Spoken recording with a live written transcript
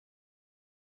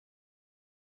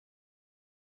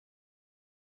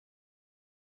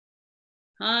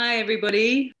Hi,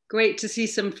 everybody. Great to see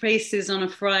some faces on a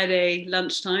Friday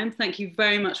lunchtime. Thank you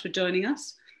very much for joining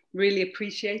us. Really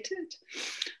appreciate it.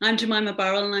 I'm Jemima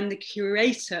Burrill, and I'm the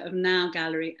curator of Now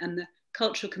Gallery and the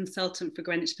cultural consultant for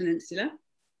Greenwich Peninsula.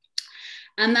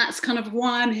 And that's kind of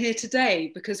why I'm here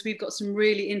today, because we've got some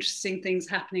really interesting things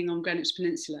happening on Greenwich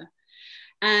Peninsula.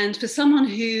 And for someone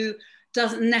who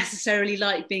doesn't necessarily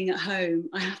like being at home,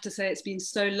 I have to say it's been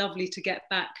so lovely to get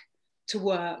back to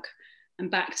work and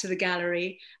back to the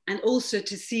gallery, and also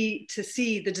to see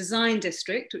the design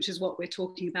district, which is what we're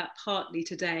talking about partly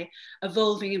today,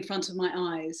 evolving in front of my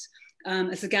eyes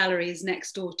as the gallery is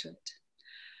next door to it.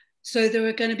 So there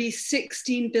are going to be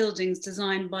 16 buildings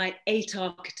designed by 8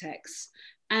 architects.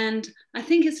 And I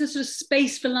think it's a sort of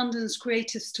space for London's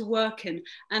creatives to work in.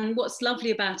 And what's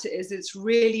lovely about it is it's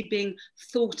really being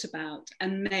thought about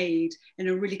and made in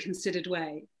a really considered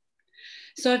way.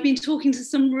 So I've been talking to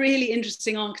some really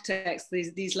interesting architects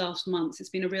these last months. It's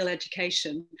been a real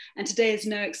education. And today is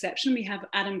no exception. We have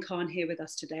Adam Khan here with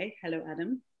us today. Hello,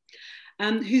 Adam.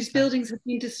 Whose buildings have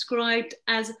been described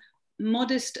as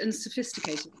modest and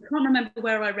sophisticated. I can't remember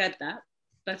where I read that,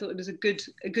 but I thought it was a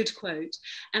good quote.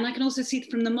 And I can also see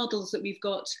from the models that we've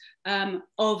got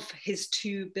of his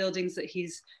 2 buildings that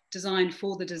he's designed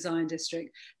for the design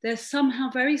district. They're somehow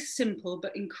very simple,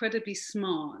 but incredibly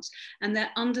smart. And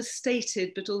they're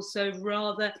understated, but also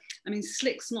rather, I mean,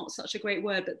 slick's not such a great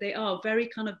word, but they are very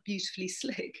kind of beautifully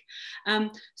slick.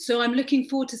 So I'm looking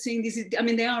forward to seeing these. I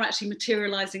mean, they are actually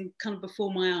materializing kind of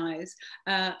before my eyes,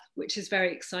 which is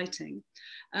very exciting.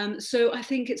 So I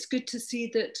think it's good to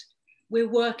see that we're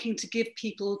working to give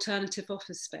people alternative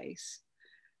office space.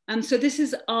 So this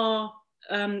is our,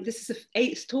 this is the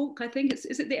 8th talk, I think.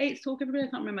 Is it the 8th talk, everybody? I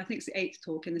can't remember. I think it's the 8th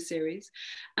talk in the series.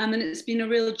 And it's been a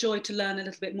real joy to learn a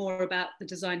little bit more about the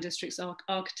design district's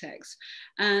architects.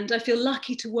 And I feel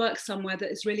lucky to work somewhere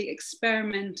that is really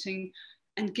experimenting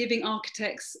and giving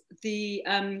architects the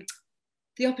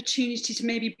opportunity to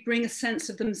maybe bring a sense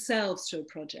of themselves to a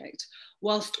project,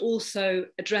 whilst also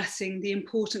addressing the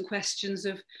important questions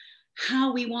of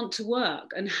how we want to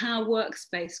work and how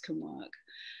workspace can work.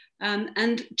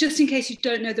 And just in case you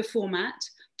don't know the format,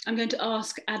 I'm going to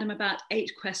ask Adam about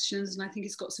 8 questions, and I think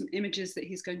he's got some images that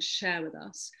he's going to share with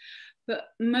us. But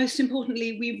most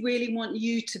importantly, we really want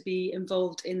you to be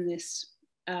involved in this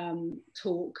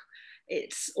talk.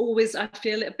 It's always, I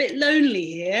feel, a bit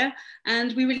lonely here,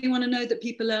 and we really want to know that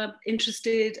people are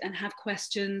interested and have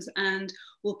questions, and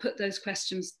we'll put those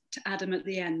questions to Adam at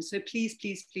the end. So please,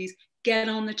 please, please get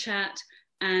on the chat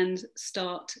and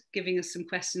start giving us some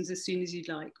questions as soon as you'd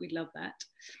like. We'd love that.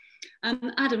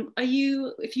 Adam,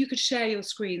 if you could share your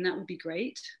screen, that would be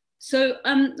great. So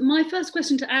my first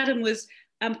question to Adam was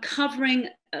covering,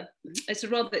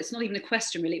 it's not even a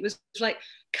question really, it was like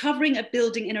covering a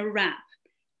building in a wrap.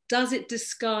 Does it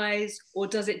disguise or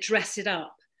does it dress it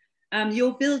up?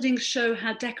 Your buildings show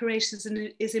how decoration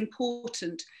is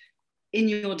important in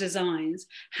your designs.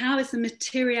 How is the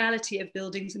materiality of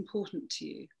buildings important to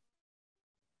you?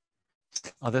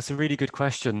 Oh, that's a really good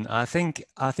question. I think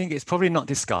it's probably not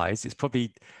disguised. It's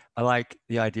probably, I like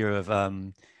the idea of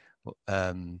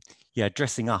yeah,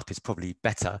 dressing up is probably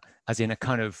better, as in a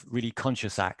kind of really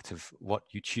conscious act of what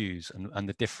you choose and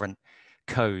the different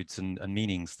codes and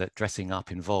meanings that dressing up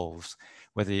involves,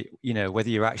 whether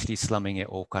you're actually slumming it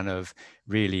or kind of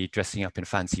really dressing up in a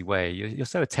fancy way. You're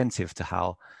so attentive to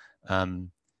how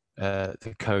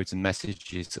the codes and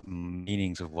messages and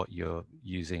meanings of what you're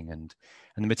using and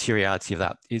the materiality of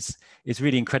that is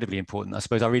really incredibly important. I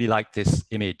suppose I really like this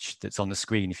image that's on the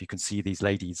screen, if you can see these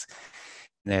ladies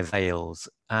in their veils,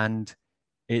 and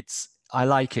I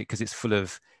like it because it's full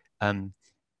of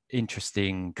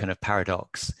interesting kind of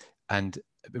paradox and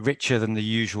richer than the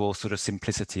usual sort of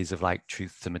simplicities of like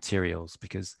truth to materials,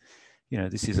 because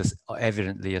this is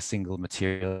evidently a single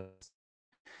material,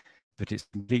 but it's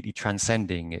completely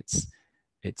transcending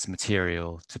its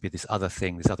material to be this other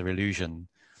thing, this other illusion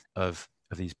of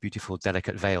these beautiful,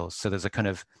 delicate veils. So there's a kind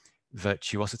of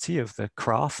virtuosity of the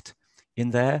craft in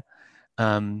there,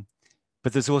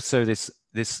 but there's also this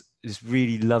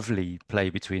really lovely play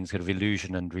between sort of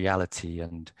illusion and reality,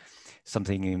 and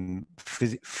something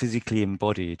physically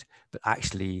embodied, but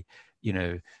actually,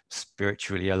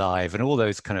 spiritually alive, and all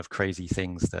those kind of crazy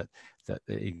things that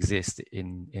exist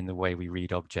in the way we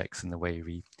read objects and the way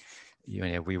we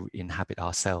inhabit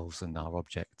ourselves and our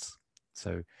objects.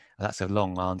 So that's a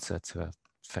long answer to a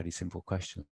fairly simple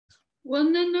question. Well,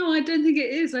 no, I don't think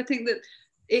it is. I think that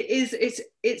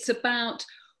it's about,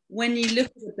 when you look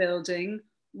at the building,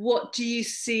 what do you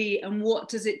see and what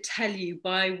does it tell you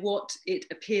by what it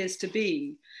appears to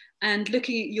be? And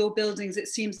looking at your buildings, it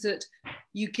seems that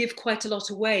you give quite a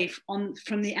lot away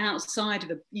from the outside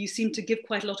of it. You seem to give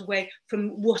quite a lot away from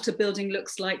what a building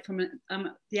looks like from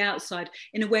the outside,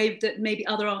 in a way that maybe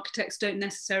other architects don't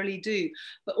necessarily do.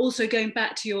 But also going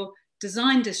back to your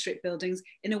design district buildings,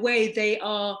 in a way they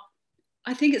are,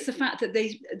 I think it's the fact that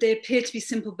they appear to be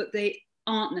simple, but they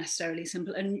aren't necessarily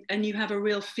simple, and you have a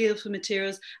real feel for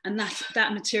materials, and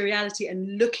that materiality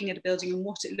and looking at a building and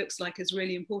what it looks like is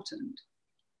really important.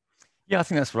 Yeah, I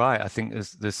think that's right. I think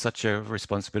there's such a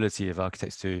responsibility of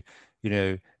architects to, you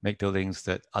know, make buildings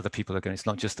that other people are going. It's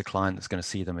not just the client that's going to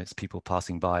see them. It's people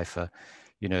passing by for,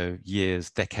 you know, years,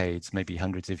 decades, maybe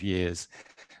hundreds of years.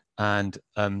 And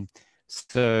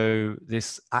so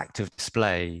this act of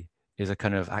display is a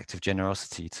kind of act of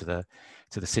generosity to the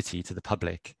city, to the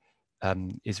public,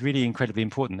 is really incredibly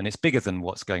important, and it's bigger than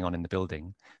what's going on in the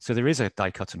building. So there is a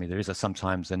dichotomy. There is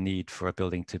sometimes a need for a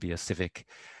building to be a civic,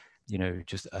 you know,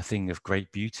 just a thing of great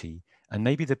beauty, and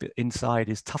maybe the inside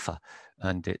is tougher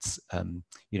and it's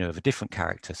you know, of a different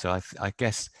character. So I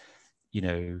guess, you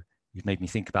know, you've made me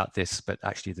think about this, but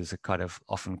actually there's a kind of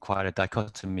often quite a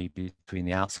dichotomy between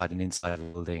the outside and inside of the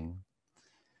building.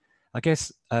 I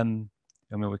guess I mean,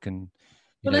 we can,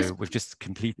 you know, we've just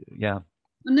completed, yeah.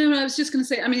 No, I was just going to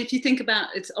say, I mean, if you think about,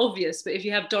 it's obvious, but if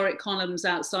you have Doric columns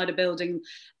outside a building,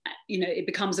 you know, it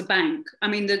becomes a bank. I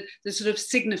mean, the sort of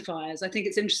signifiers, I think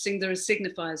it's interesting, there are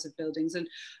signifiers of buildings. And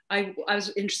I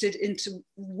was interested into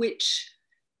which,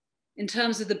 in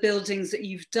terms of the buildings that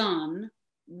you've done,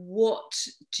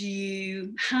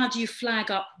 how do you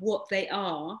flag up what they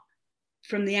are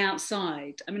from the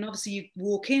outside? I mean, obviously you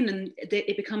walk in and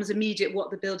it becomes immediate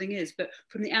what the building is, but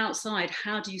from the outside,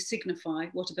 how do you signify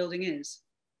what a building is?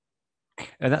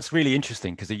 And that's really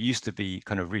interesting, because it used to be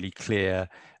kind of really clear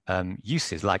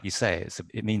uses, like you say,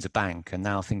 it means a bank, and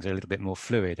now things are a little bit more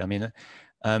fluid. I mean,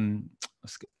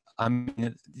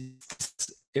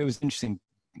 it was interesting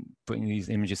putting these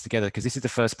images together, because this is the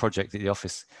first project that the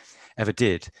office ever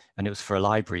did, and it was for a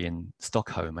library in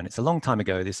Stockholm, and it's a long time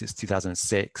ago. This is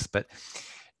 2006, but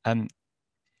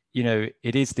you know,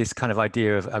 it is this kind of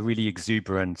idea of a really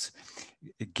exuberant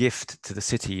gift to the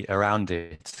city around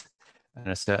it, and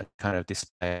a certain kind of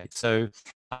display. So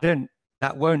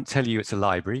that won't tell you it's a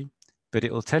library, but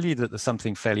it will tell you that there's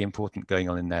something fairly important going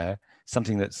on in there,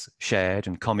 something that's shared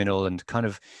and communal and kind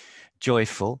of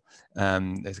joyful.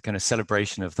 There's a kind of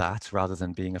celebration of that rather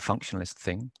than being a functionalist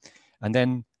thing. And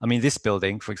then, I mean, this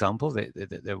building, for example,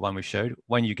 the one we showed,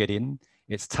 when you get in,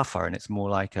 it's tougher and it's more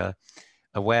like a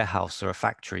warehouse or a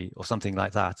factory or something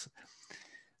like that.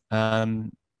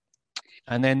 And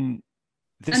then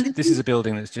this is a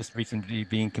building that's just recently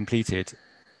being completed.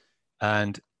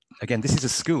 And again, this is a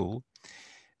school.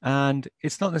 And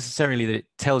it's not necessarily that it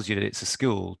tells you that it's a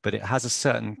school, but it has a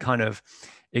certain kind of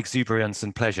exuberance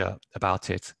and pleasure about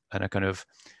it, and a kind of,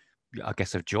 I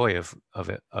guess, of joy of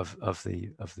the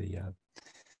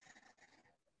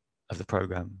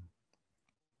program.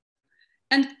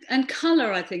 And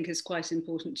color, I think, is quite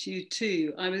important to you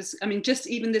too. I mean, just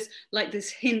even this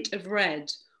hint of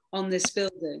red on this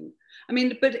building. I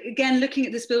mean, but again, looking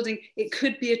at this building, it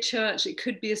could be a church, it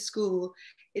could be a school.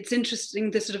 It's interesting,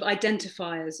 the sort of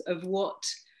identifiers of what,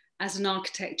 as an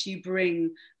architect, you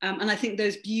bring. And I think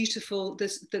those beautiful,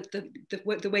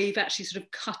 the way you've actually sort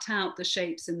of cut out the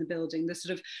shapes in the building, the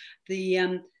sort of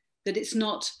that it's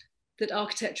not, that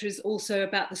architecture is also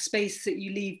about the space that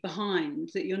you leave behind,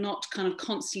 that you're not kind of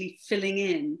constantly filling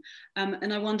in.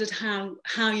 And I wondered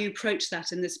how you approach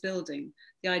that in this building,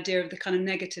 the idea of the kind of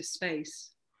negative space.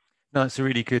 No, it's a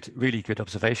really good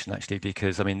observation, actually,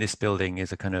 because I mean, this building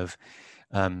is a kind of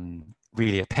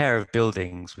really a pair of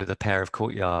buildings with a pair of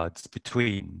courtyards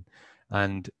between,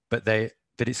 but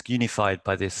it's unified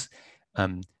by this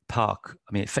park.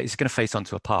 I mean, it's going to face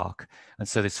onto a park, and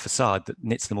so this facade that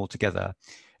knits them all together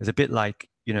is a bit like,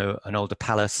 you know, an older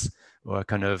palace or a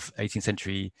kind of 18th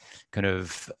century kind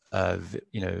of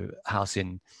you know, house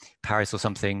in Paris or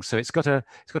something. So it's got a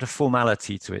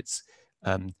formality to its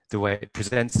the way it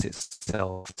presents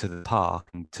itself to the park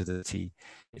and to the city.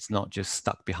 It's not just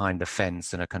stuck behind a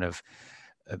fence and a kind of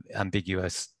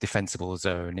ambiguous defensible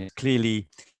zone. It's clearly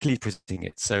presenting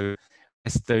it. So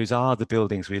those are the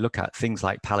buildings we look at, things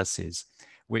like palaces,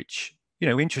 which, you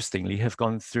know, interestingly have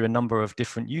gone through a number of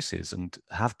different uses and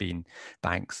have been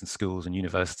banks and schools and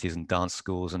universities and dance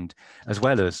schools, and as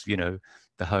well as, you know,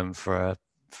 the home for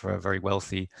a very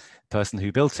wealthy person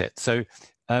who built it. So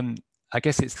I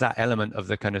guess it's that element of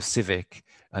the kind of civic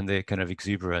and the kind of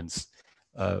exuberance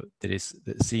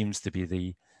that seems to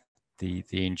be the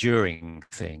enduring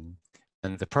thing,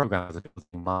 and the program of the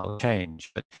building might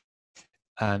change. But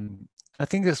I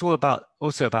think it's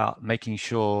also about making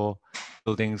sure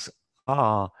buildings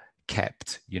are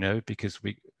kept, you know, because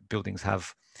buildings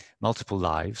have multiple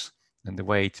lives, and the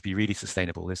way to be really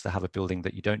sustainable is to have a building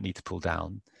that you don't need to pull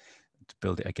down to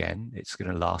build it again. It's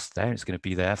going to last there. It's going to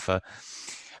be there for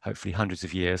hopefully hundreds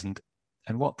of years, and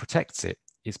what protects it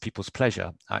is people's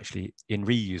pleasure actually in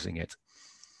reusing it.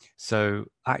 So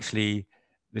actually,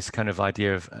 this kind of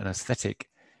idea of an aesthetic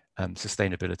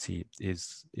sustainability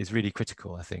is really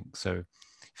critical, I think. So if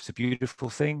it's a beautiful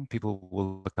thing, people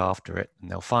will look after it and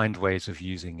they'll find ways of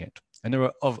using it. And there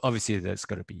are obviously there's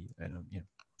got to be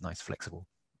nice flexible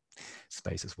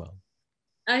space as well.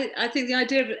 I think the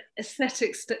idea of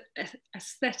aesthetic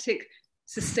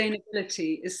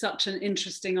sustainability is such an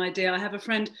interesting idea. I have a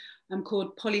friend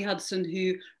called Polly Hudson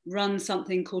who runs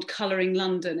something called Colouring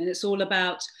London, and it's all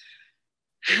about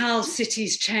how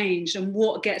cities change and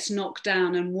what gets knocked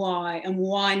down and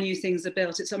why new things are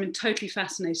built. It's, I mean, totally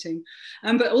fascinating.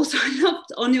 But also I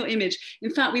loved on your image, in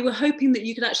fact, we were hoping that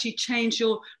you could actually change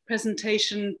your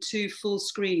presentation to full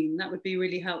screen. That would be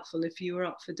really helpful if you were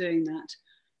up for doing that.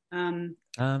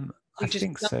 I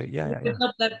think so. Yeah.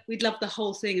 We'd love the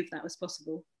whole thing if that was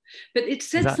possible. But it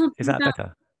said something. Is that about,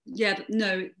 better? Yeah,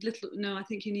 no, no. I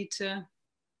think you need to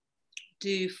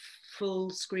do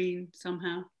full screen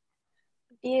somehow.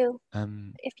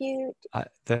 If you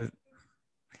the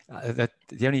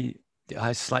only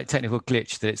slight technical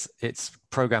glitch that it's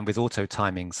programmed with auto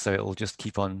timing, so it will just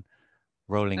keep on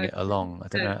rolling it along. I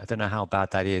don't know how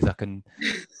bad that is. I can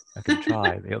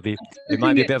try. It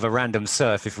might be a bit of a random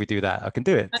surf if we do that. I can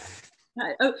do it.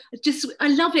 I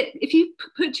love it. If you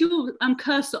put your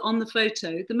cursor on the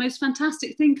photo, the most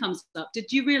fantastic thing comes up.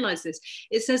 Did you realize this?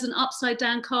 It says an upside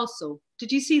down castle.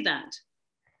 Did you see that?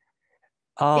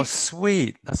 Oh,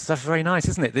 sweet. That's very nice,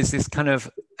 isn't it? There's this kind of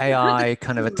AI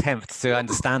kind of attempt to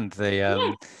understand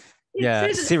the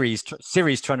Siri's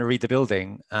trying to read the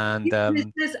building, and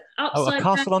it says a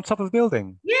castle on top of a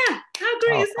building. Yeah, how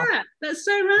great is that? That's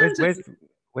so random.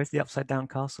 Where's the upside down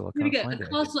castle? I can't find it.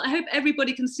 Castle. I hope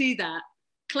everybody can see that.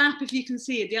 Clap if you can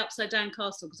see it, the upside down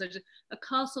castle, because there's a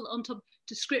castle on top,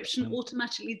 description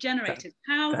automatically generated.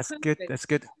 That's good. That's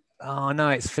good. Oh no,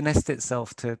 it's finessed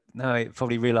itself to. No, it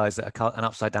probably realized that an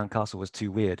upside down castle was too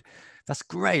weird. That's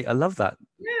great. I love that.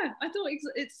 Yeah, I thought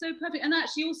it's so perfect, and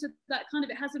actually also that kind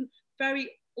of, it has a very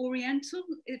oriental.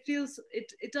 It feels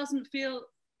it doesn't feel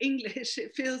English.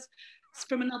 It feels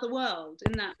from another world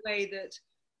in that way that.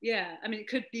 Yeah, I mean, it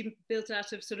could be built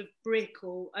out of sort of brick,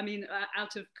 or I mean,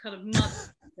 out of kind of mud.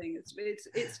 Thing.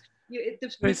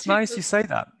 It's nice you say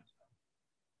that.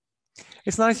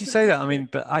 It's nice you say that. I mean,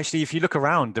 but actually, if you look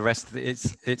around the rest of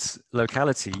its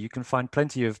locality, you can find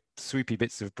plenty of swoopy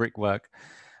bits of brickwork,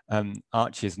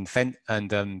 arches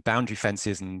and boundary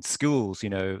fences and schools.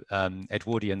 You know,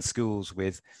 Edwardian schools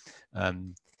with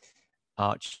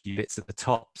archy bits at the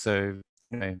top. So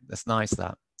you know, that's nice.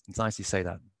 It's nice you say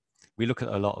that. We look at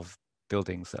a lot of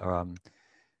buildings that are,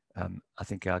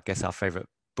 I guess our favorite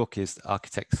book is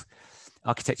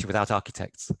Architecture Without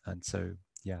Architects. And so,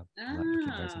 yeah.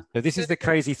 So this is the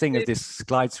crazy thing of this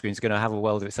slide screen. It's going to have a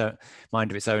world of its own, mind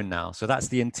of its own now. So that's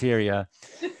the interior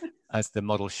as the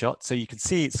model shot. So you can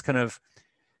see it's kind of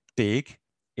big.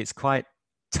 It's quite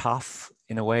tough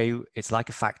in a way. It's like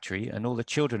a factory, and all the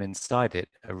children inside it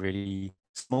are really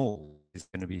small. It's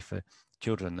going to be for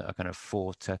children that are kind of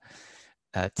 4 to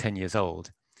 10 years old.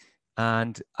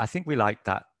 And I think we like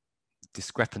that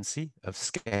discrepancy of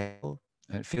scale,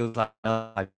 and it feels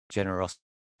like generosity.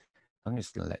 I'm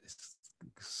just going to let this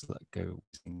go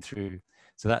through.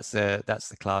 So that's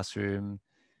the classroom.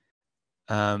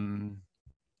 And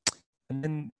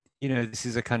then, you know, this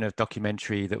is a kind of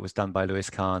documentary that was done by Louis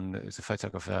Kahn. It was a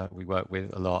photographer we work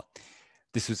with a lot.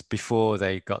 This was before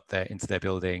they got into their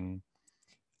building.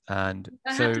 And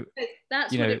so,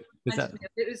 that's what it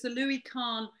was the Louis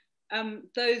Kahn,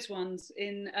 those ones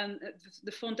in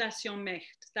the Fondation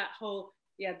Mecht, that whole,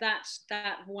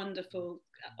 that wonderful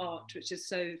art, which is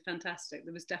so fantastic.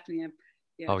 There was definitely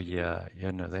no,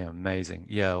 they're amazing.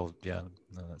 No,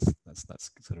 that's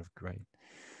sort of great.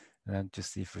 And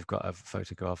just see if we've got a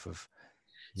photograph of.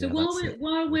 So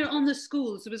while we're on the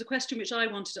schools, there was a question which I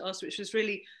wanted to ask, which was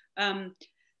really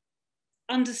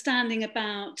understanding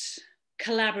about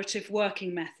collaborative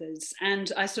working methods.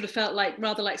 And I sort of felt like,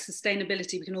 rather like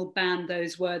sustainability, we can all ban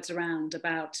those words around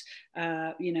about,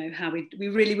 you know, how we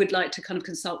really would like to kind of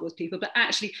consult with people, but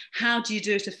actually, how do you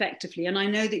do it effectively? And I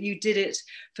know that you did it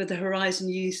for the Horizon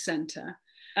Youth Centre.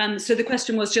 So the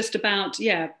question was just about,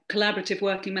 collaborative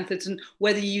working methods, and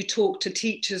whether you talk to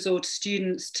teachers or to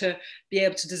students to be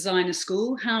able to design a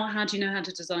school. How do you know how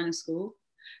to design a school?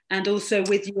 And also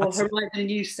with your Horizon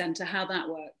Youth Centre, how that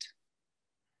worked.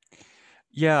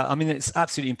 Yeah, I mean, it's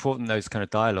absolutely important, those kind of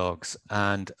dialogues.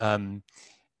 And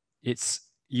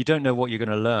you don't know what you're going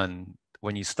to learn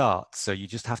when you start. So you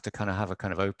just have to kind of have a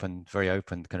kind of open, very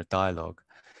open kind of dialogue.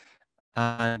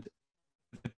 And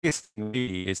the biggest thing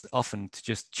really is often to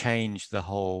just change the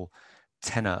whole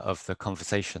tenor of the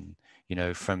conversation,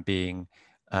 from being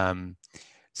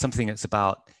something that's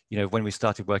about, when we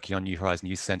started working on New Horizon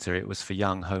Youth Centre, it was for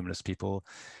young homeless people.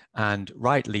 And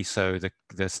rightly so,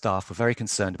 the staff were very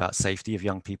concerned about safety of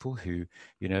young people who,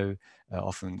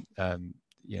 often,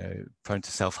 prone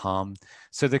to self-harm.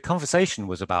 So the conversation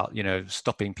was about,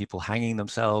 stopping people hanging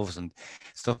themselves and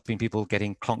stopping people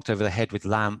getting clonked over the head with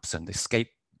lamps and escape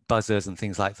buzzers and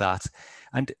things like that.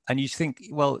 And you think,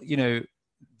 well,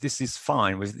 this is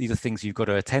fine. These are things you've got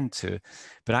to attend to.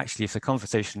 But actually, if the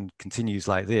conversation continues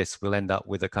like this, we'll end up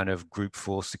with a kind of group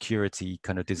force security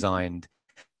kind of designed,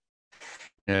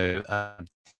 kind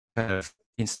of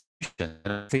institution.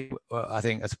 And I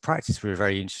think as a practice, we're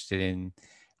very interested in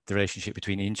the relationship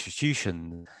between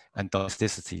institution and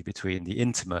domesticity, between the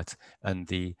intimate and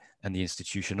the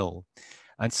institutional.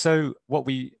 And so what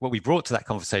we brought to that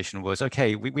conversation was,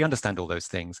 okay, we understand all those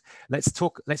things. Let's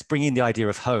bring in the idea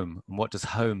of home, and what does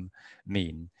home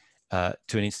mean to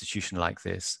an institution like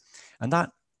this? And that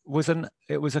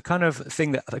it was a kind of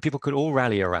thing that people could all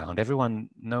rally around. Everyone,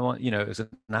 no one, it was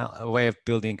a way of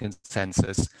building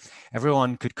consensus.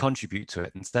 Everyone could contribute to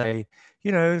it and say,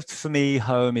 for me,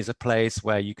 home is a place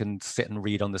where you can sit and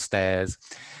read on the stairs.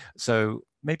 So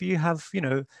maybe you have,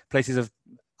 places of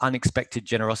unexpected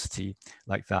generosity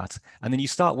like that, and then you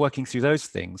start working through those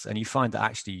things, and you find that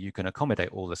actually you can accommodate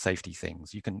all the safety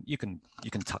things. You can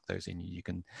tuck those in. You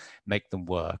can make them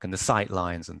work, and the sight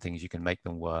lines and things, you can make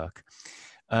them work.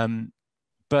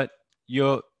 But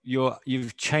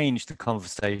you've changed the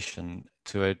conversation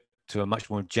to a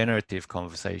much more generative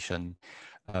conversation,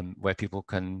 where people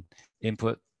can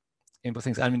input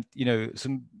things. I mean,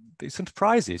 some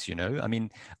surprises. I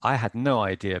mean, I had no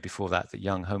idea before that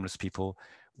young homeless people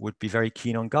would be very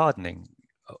keen on gardening.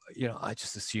 I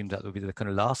just assumed that would be the kind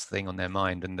of last thing on their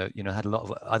mind, and that had a lot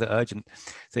of other urgent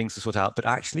things to sort out. But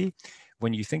actually,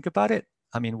 when you think about it,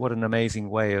 I mean, what an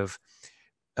amazing way of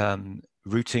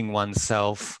rooting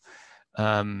oneself,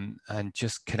 and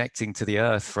just connecting to the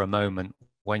earth for a moment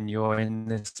when you're in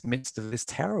this midst of this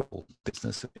terrible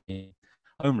business of being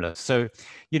homeless. So,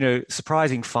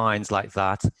 surprising finds like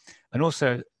that, and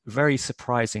also very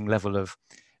surprising level of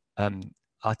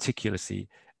articulacy,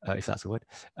 if that's a word,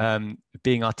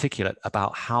 being articulate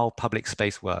about how public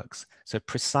space works. So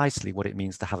precisely what it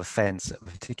means to have a fence at a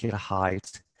particular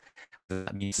height.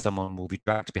 That means someone will be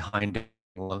dragged behind it,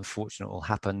 or unfortunate will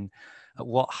happen. At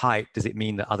what height does it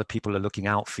mean that other people are looking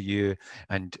out for you,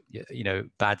 and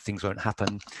bad things won't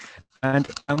happen? And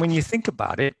when you think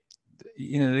about it,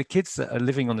 the kids that are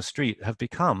living on the street have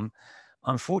become,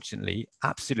 unfortunately,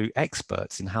 absolute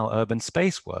experts in how urban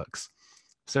space works.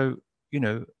 So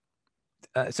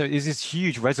so there's this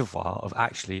huge reservoir of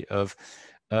actually of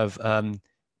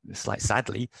it's like,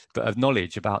 sadly, but of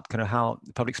knowledge about kind of how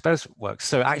public space works.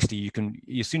 So actually, you can,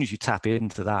 as soon as you tap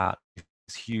into that,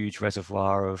 this huge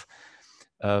reservoir of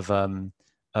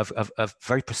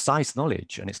very precise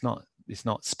knowledge, and it's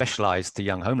not specialized to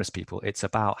young homeless people. It's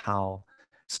about how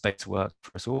space works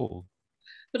for us all.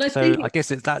 But I So think I guess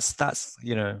that's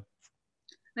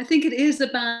I think it is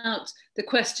about the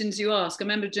questions you ask. I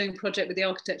remember doing a project with the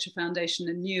Architecture Foundation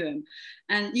in Newham,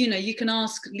 and you can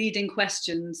ask leading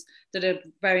questions that are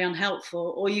very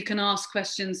unhelpful, or you can ask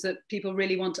questions that people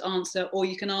really want to answer, or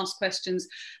you can ask questions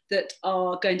that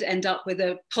are going to end up with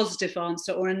a positive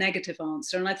answer or a negative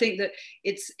answer. And I think that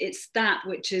it's that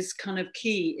which is kind of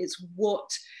key. It's what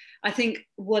I think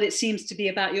what it seems to be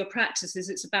about your practice is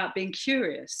it's about being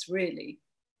curious, really.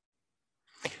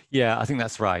 Yeah, I think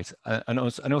that's right. And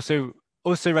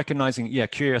also recognizing, yeah,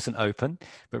 curious and open,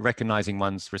 but recognizing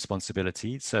one's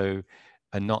responsibility. So,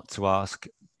 and not to ask,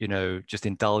 just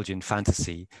indulge in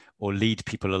fantasy or lead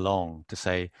people along to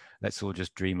say, let's all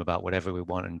just dream about whatever we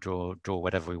want and draw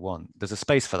whatever we want. There's a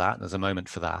space for that. There's a moment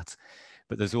for that.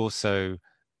 But there's also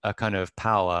a kind of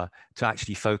power to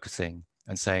actually focusing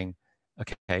and saying,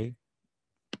 okay,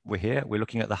 we're here, we're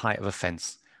looking at the height of a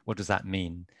fence. What does that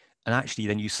mean? And actually,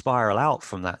 then you spiral out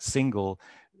from that single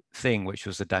thing, which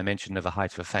was the dimension of a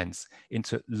height of a fence,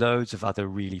 into loads of other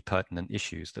really pertinent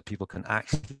issues that people can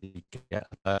actually get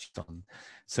urged on.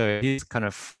 So it is kind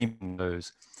of framing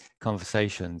those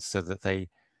conversations so that they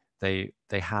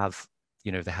have,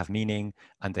 they have meaning,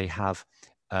 and they have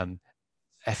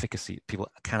efficacy. People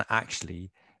can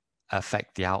actually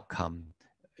affect the outcome,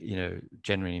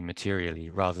 genuinely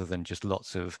materially, rather than just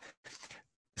lots of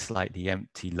slightly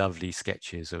empty, lovely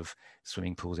sketches of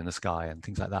swimming pools in the sky and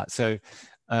things like that. So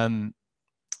um,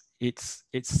 it's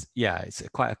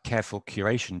quite a careful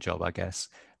curation job, I guess.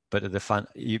 But the fun,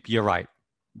 you're right.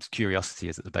 Curiosity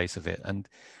is at the base of it, and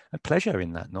pleasure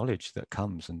in that knowledge that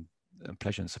comes, and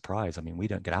pleasure and surprise. I mean, we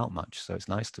don't get out much, so it's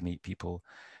nice to meet people,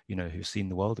 you know, who've seen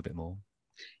the world a bit more.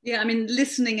 Yeah, I mean,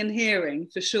 listening and hearing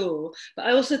for sure. But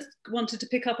I also wanted to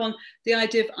pick up on the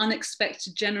idea of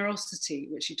unexpected generosity,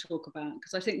 which you talk about,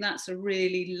 because I think that's a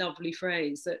really lovely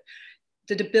phrase, that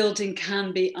a building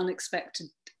can be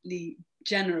unexpectedly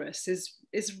generous is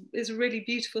a really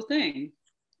beautiful thing.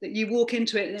 That you walk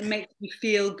into it and it makes you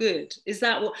feel good. Is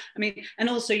that what I mean? And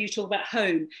also you talk about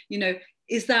home, you know,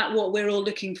 is that what we're all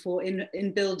looking for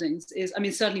in buildings? Is, I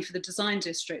mean, certainly for the design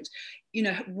district, you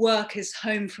know, work is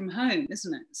home from home,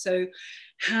 isn't it? So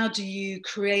how do you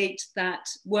create that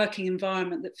working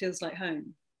environment that feels like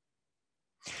home?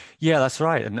 Yeah, that's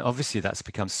right. And obviously that's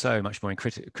become so much more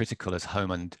critical as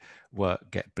home and work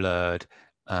get blurred.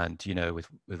 And, you know, with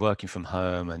working from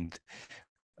home and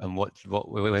what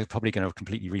we're probably going to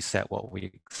completely reset what we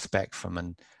expect from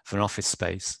an office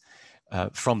space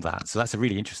from that. So that's a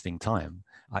really interesting time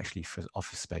actually for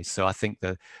office space. So I think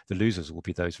the losers will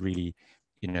be those really,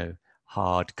 you know,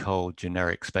 hard, cold,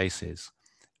 generic spaces,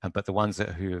 but the ones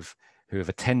that who have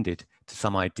attended to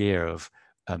some idea of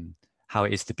how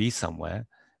it is to be somewhere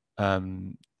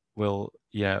will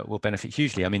benefit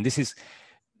hugely. I mean, this is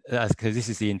because this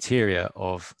is the interior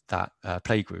of that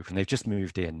play group, and they've just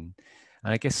moved in.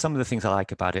 And I guess some of the things I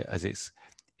like about it is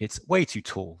it's way too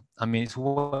tall. I mean, it's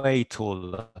way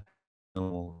taller than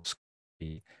normal,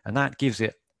 and that gives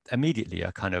it immediately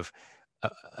a kind of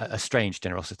a strange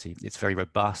generosity. It's very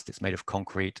robust. It's made of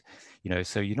concrete, you know,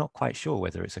 so you're not quite sure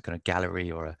whether it's a kind of gallery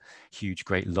or a huge,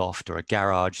 great loft or a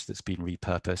garage that's been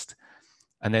repurposed.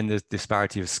 And then there's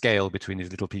disparity of scale between these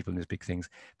little people and these big things,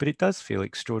 but it does feel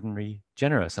extraordinarily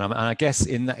generous. And I guess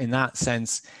in that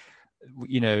sense,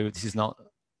 you know, this is not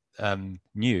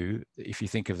new. If you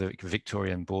think of the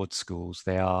Victorian board schools,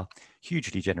 they are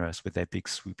hugely generous with their big,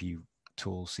 swoopy,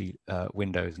 tall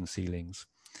windows and ceilings.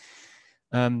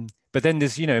 But then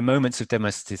there's, you know, moments of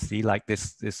domesticity, like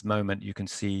this moment you can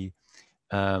see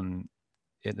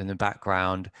in the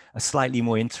background, a slightly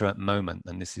more intimate moment,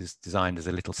 and this is designed as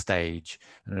a little stage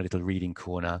and a little reading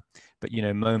corner. But, you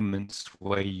know, moments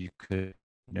where you could,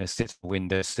 you know, sit on the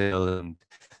windowsill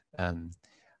and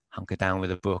hunker down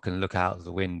with a book and look out of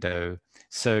the window.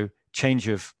 So change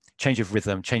of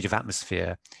rhythm, change of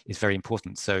atmosphere is very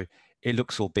important. So it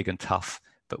looks all big and tough,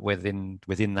 but within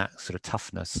that sort of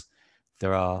toughness,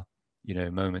 there are, you know,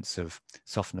 moments of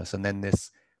softness. And then this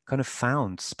kind of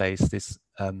found space, this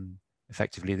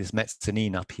effectively this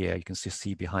mezzanine up here, you can just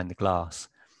see behind the glass,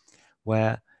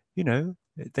 where, you know,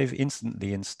 they've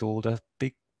instantly installed a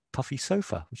big puffy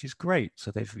sofa, which is great.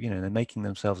 So they've, you know, they're making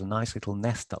themselves a nice little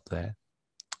nest up there.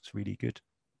 It's really good.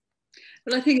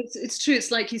 Well, I think it's true.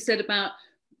 It's like you said about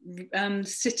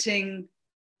sitting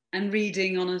and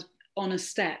reading on a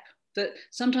step. That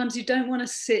sometimes you don't want to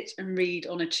sit and read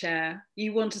on a chair.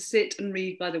 You want to sit and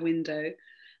read by the window.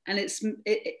 And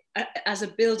as a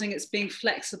building, it's being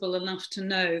flexible enough to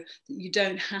know that you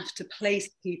don't have to place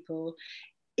people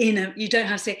you don't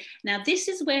have to say, now this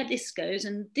is where this goes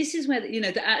and this is where, you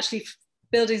know, that actually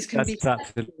buildings can be. That's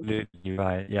absolutely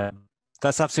right. Yeah,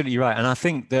 that's absolutely right. And I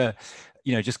think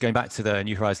you know, just going back to the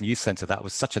New Horizon Youth Centre, that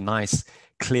was such a nice,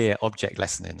 clear object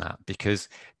lesson in that, because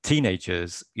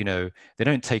teenagers, you know, they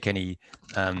don't take any,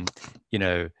 you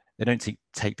know, they don't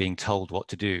take being told what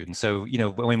to do. And so, you know,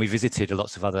 when we visited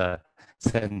lots of other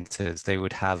centres, they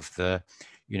would have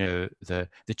you know, the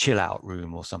chill out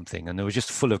room or something, and they were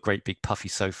just full of great big puffy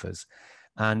sofas.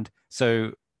 And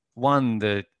so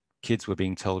the kids were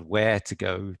being told where to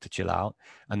go to chill out,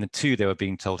 and the two, they were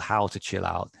being told how to chill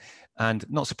out. And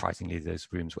not surprisingly, those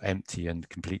rooms were empty and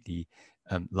completely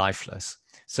lifeless.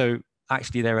 So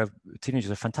actually,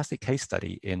 teenagers are a fantastic case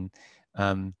study in,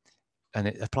 and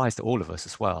it applies to all of us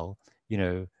as well. You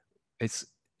know, it's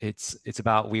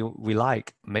about we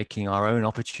like making our own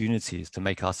opportunities to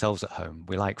make ourselves at home.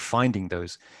 We like finding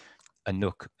a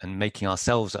nook and making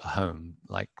ourselves at home,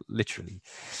 like literally.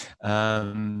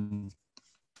 So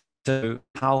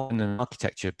how can an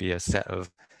architecture be a set of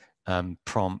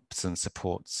prompts and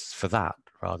supports for that,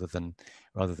 rather than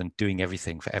doing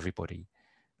everything for everybody,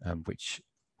 which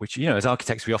you know, as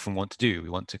architects we often want to do. We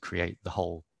want to create the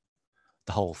whole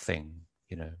thing,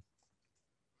 you know.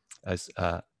 As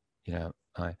you know,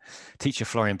 teacher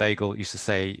Florian Bagel used to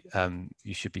say,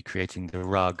 you should be creating the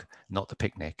rug, not the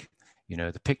picnic. You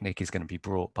know, the picnic is going to be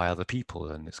brought by other people,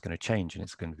 and it's going to change, and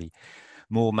it's going to be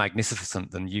more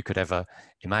magnificent than you could ever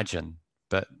imagine.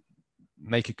 But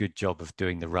make a good job of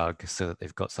doing the rug so that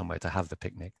they've got somewhere to have the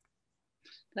picnic.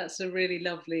 That's a really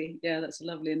lovely, yeah, that's a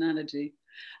lovely analogy.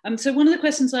 So one of the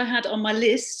questions I had on my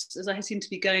list, as I seem to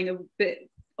be going a bit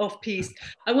off piece,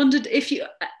 I wondered if you,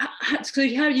 so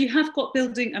you have got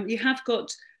building, you have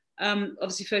got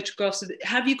obviously photographs of,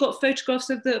 have you got photographs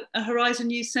of the Horizon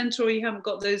Youth Centre, or you haven't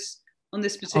got those on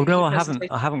this Oh particular no,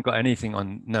 presentation? I haven't got anything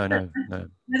on. No. No,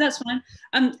 that's fine.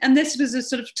 And this was a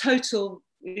sort of total,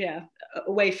 yeah,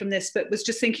 away from this, but was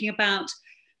just thinking about.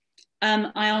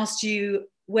 I asked you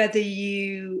whether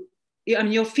you. I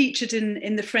mean, you're featured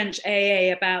in the French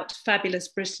AA about Fabulous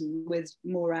Britain with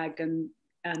Morag and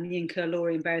Yinka,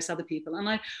 Laurie, and various other people. And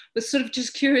I was sort of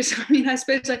just curious. I mean, I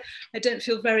suppose I don't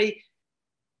feel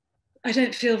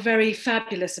very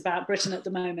fabulous about Britain at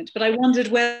the moment, but I wondered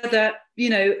whether,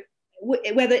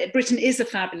 whether Britain is a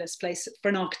fabulous place for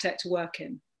an architect to work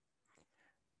in.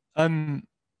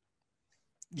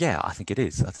 Yeah, I think it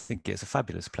is. I think it's a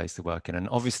fabulous place to work in. And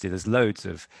obviously there's loads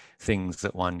of things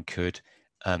that one could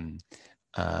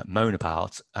moan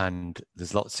about. And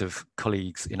there's lots of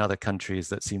colleagues in other countries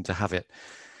that seem to have it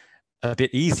a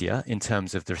bit easier in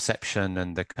terms of the reception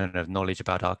and the kind of knowledge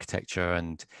about architecture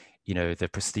and, the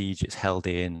prestige it's held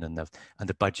in and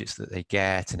the budgets that they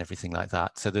get and everything like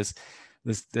that. So there's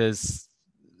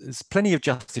plenty of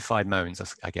justified moans,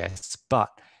 I guess, but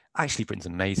actually Britain's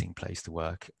an amazing place to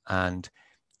work. And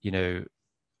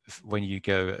when you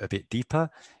go a bit deeper,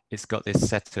 it's got this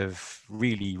set of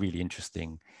really, really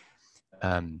interesting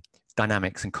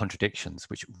dynamics and contradictions,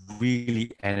 which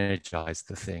really energize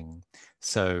the thing.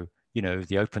 So,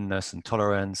 the openness and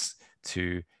tolerance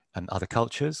to other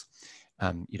cultures,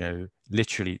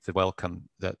 literally the welcome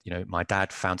that, my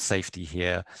dad found safety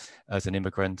here as an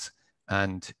immigrant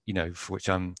and, for which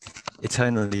I'm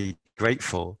eternally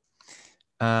grateful.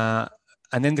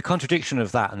 And then the contradiction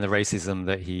of that and the racism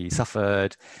that he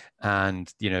suffered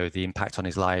and, the impact on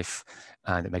his life,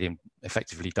 and it made him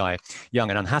effectively die young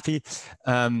and unhappy.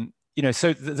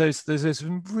 So there's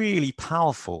some really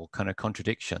powerful kind of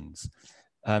contradictions,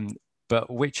 but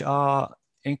which are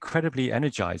incredibly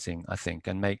energizing, I think,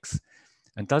 and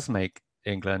does make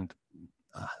England,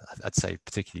 I'd say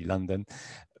particularly London,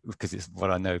 because it's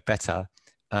what I know better,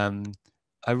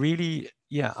 a really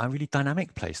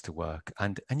dynamic place to work.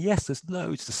 And yes, there's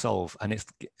loads to solve, and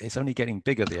it's only getting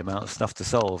bigger, the amount of stuff to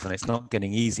solve, and it's not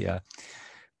getting easier.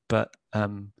 But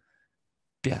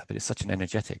but it's such an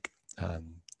energetic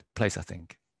place, I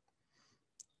think.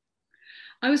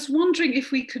 I was wondering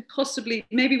if we could possibly,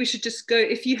 maybe we should just go,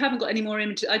 if you haven't got any more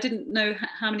images. I didn't know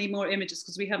how many more images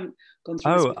because we haven't gone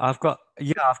through. Oh, I've got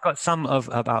some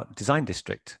about Design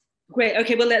District. Great.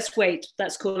 Okay. Well, let's wait.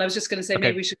 That's cool. I was just going to say, okay,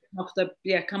 maybe we should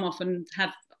come off and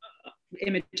have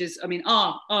images. I mean,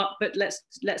 but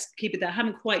let's keep it there. I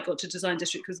haven't quite got to Design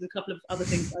District because there's a couple of other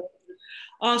things I want to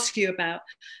ask you about.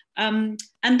 And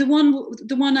the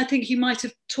one I think you might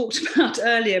have talked about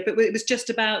earlier, but it was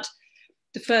just about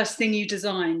the first thing you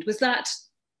designed. Was that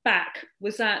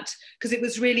because it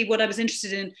was really what I was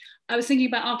interested in. I was thinking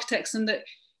about architects and that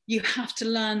you have to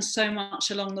learn so much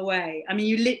along the way. I mean,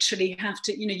 you literally have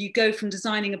to, you go from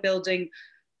designing a building,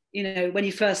 when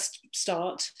you first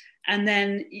start, and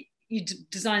then you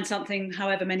design something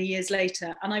however many years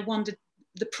later. And I wondered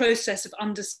the process of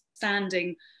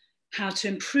understanding how to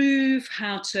improve,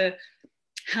 how to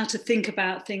think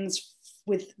about things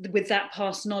with that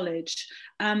past knowledge.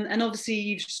 And obviously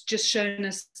you've just shown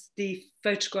us the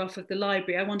photograph of the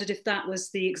library. I wondered if that was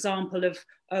the example of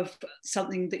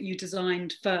something that you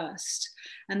designed first,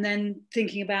 and then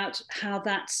thinking about how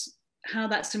that's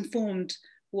informed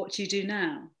what you do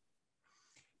now.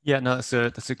 Yeah, no,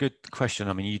 that's a good question.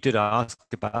 I mean, you did ask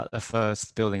about the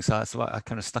first building, so that's why I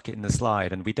kind of stuck it in the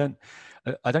slide. And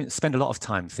I don't spend a lot of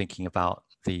time thinking about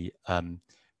the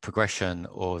progression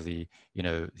or the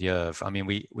oeuvre. I mean,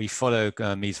 we follow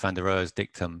Mies van der Rohe's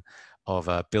dictum of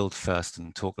build first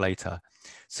and talk later.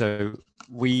 So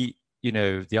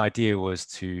the idea was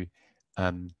to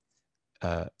do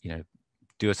a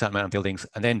certain amount of buildings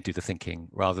and then do the thinking,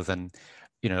 rather than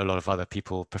a lot of other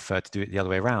people prefer to do it the other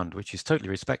way around, which is totally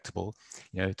respectable.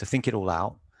 To think it all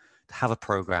out, to have a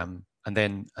program, and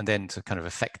then to kind of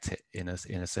affect it in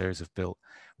a series of built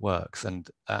works. And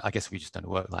I guess we just don't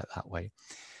work like that way.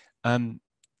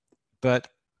 But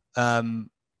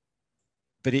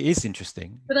it is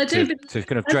interesting to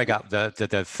kind of drag up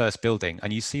the first building,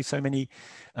 and you see so many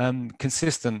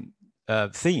consistent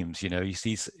themes. You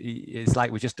see it's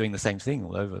like we're just doing the same thing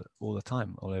all the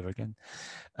time, all over again.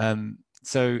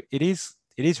 So it is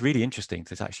really interesting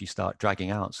to actually start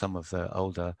dragging out some of the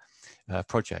older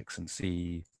projects and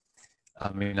see.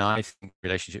 I mean, I think the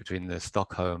relationship between the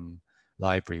Stockholm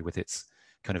Library with its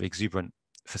kind of exuberant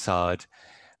facade,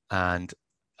 and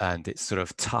it's sort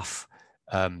of tough,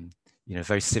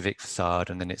 very civic facade,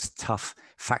 and then it's tough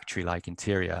factory-like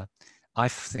interior. I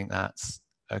think that's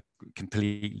a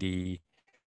completely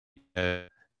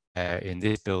in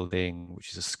this building,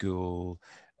 which is a school,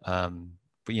 but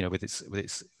with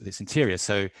its interior.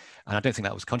 So, and I don't think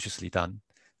that was consciously done.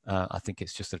 I think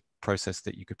it's just a process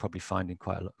that you could probably find in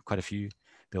quite a few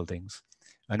buildings.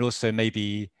 And also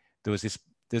maybe there's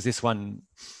this one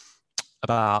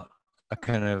about a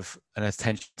kind of an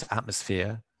attention to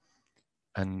atmosphere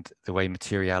and the way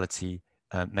materiality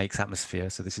makes atmosphere.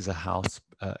 So this is a house,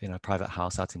 a private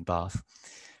house out in Bath.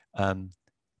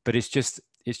 But it's just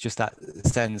that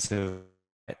sense of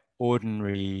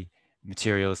ordinary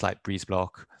materials like breeze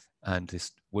block and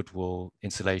this wood wall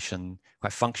insulation,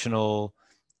 quite functional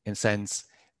in sense,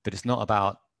 but it's not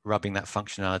about rubbing that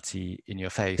functionality in your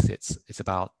face. It's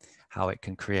about how it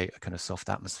can create a kind of soft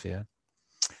atmosphere.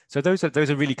 So those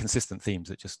are really consistent themes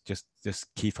that just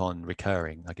keep on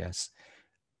recurring, I guess.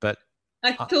 But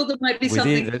I thought there might be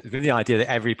within something. the idea that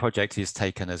every project is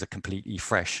taken as a completely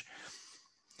fresh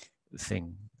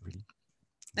thing, really.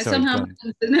 I Sorry, somehow, go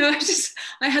on. no,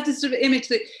 I had this sort of image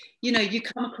that, you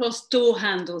come across door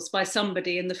handles by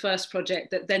somebody in the first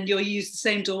project that then you'll use the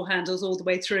same door handles all the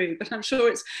way through. But I'm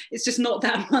sure it's just not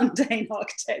that mundane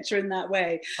architecture in that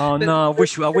way. Oh But no, I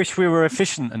wish we were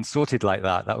efficient and sorted like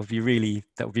that. That would be really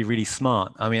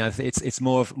smart. I mean, it's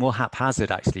more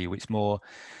haphazard actually, which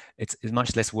it's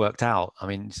much less worked out. I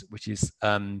mean, which is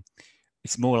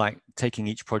it's more like taking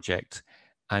each project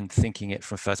and thinking it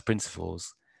from first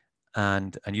principles.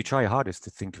 And you try your hardest to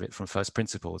think of it from first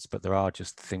principles, but there are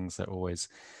just things that always,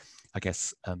 I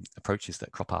guess, approaches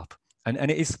that crop up. And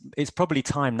it's probably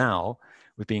time now.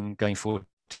 We've been going forward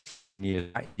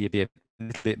years, be a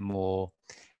little bit more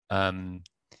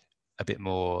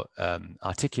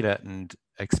articulate and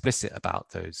explicit about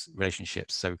those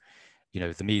relationships. So, the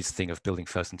Mies thing of building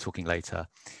first and talking later,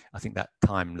 I think that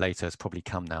time later has probably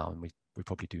come now, and we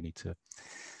probably do need to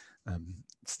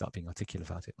start being articulate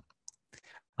about it.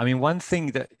 I mean, one thing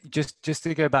that just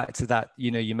to go back to that,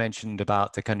 you mentioned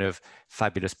about the kind of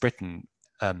Fabulous Britain,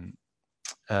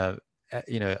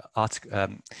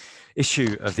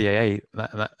 issue of the AA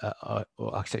or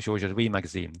Architecture Aujourd'hui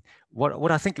magazine.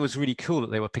 What I think was really cool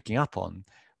that they were picking up on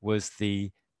was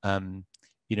the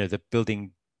the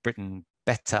Building Britain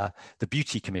Better, the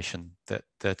Beauty Commission that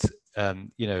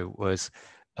was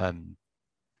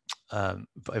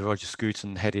Roger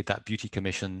Scruton headed that Beauty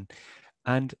Commission,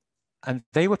 and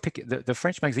they were the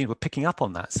French magazines were picking up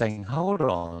on that, saying, hold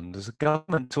on, there's a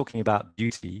government talking about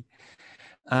beauty,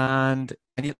 and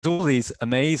it's all these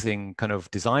amazing kind of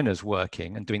designers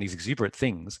working and doing these exuberant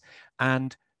things,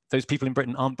 and those people in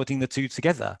Britain aren't putting the two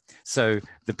together. So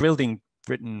the Building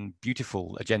Britain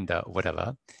Beautiful agenda or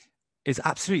whatever is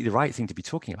absolutely the right thing to be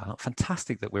talking about.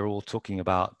 Fantastic that we're all talking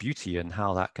about beauty and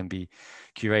how that can be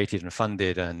curated and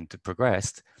funded and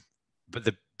progressed. But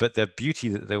the beauty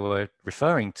that they were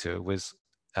referring to was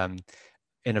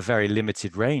in a very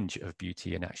limited range of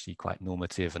beauty, and actually quite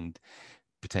normative and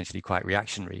potentially quite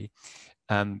reactionary,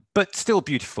 but still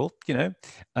beautiful, but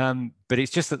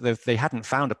it's just that they hadn't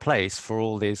found a place for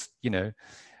all this, for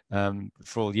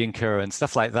all Yinka and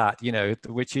stuff like that,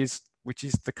 which is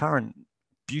the current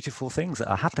beautiful things that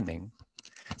are happening.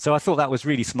 So I thought that was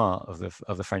really smart of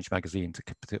the French magazine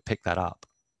to pick that up.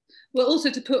 Well, also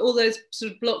to put all those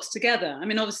sort of blocks together. I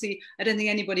mean, obviously, I don't think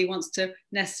anybody wants to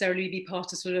necessarily be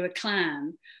part of sort of a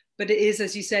clan, but it is,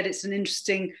 as you said, it's an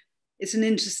interesting,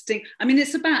 I mean,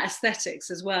 it's about aesthetics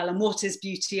as well, and what is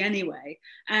beauty anyway.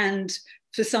 And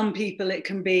for some people, it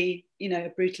can be,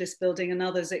 a brutalist building, and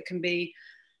others it can be,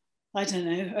 I don't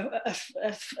know,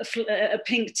 a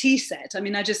pink tea set. I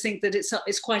mean, I just think that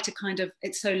it's quite a kind of,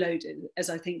 it's so loaded, as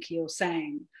I think you're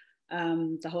saying,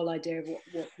 the whole idea of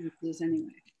what beauty is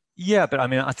anyway. Yeah, but I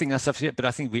mean, I think that's absolutely it. But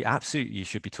I think we absolutely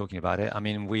should be talking about it. I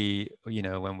mean,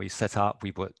 when we set up,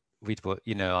 we put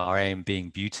our aim being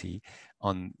beauty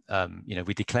on,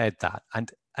 we declared that, and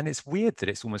it's weird that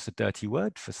it's almost a dirty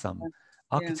word for some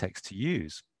architects to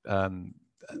use,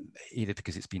 either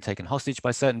because it's been taken hostage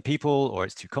by certain people, or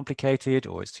it's too complicated,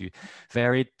 or it's too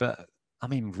varied. But I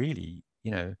mean, really,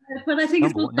 but I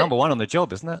think number one on the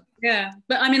job, isn't it? Yeah,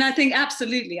 but I mean, I think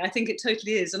absolutely, I think it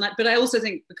totally is, but I also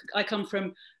think I come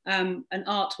from an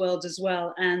art world as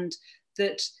well, and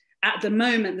that at the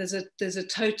moment there's a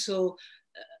total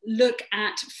look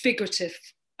at figurative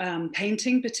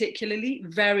painting, particularly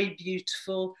very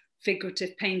beautiful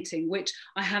figurative painting, which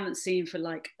I haven't seen for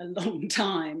like a long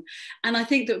time, and I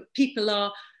think that people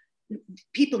are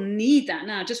people need that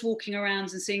now, just walking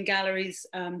around and seeing galleries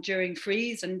during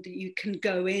Frieze, and you can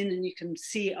go in and you can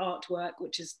see artwork,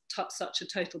 which is such a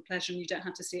total pleasure, and you don't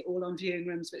have to see it all on viewing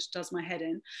rooms, which does my head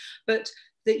in, but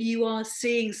that you are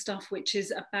seeing stuff which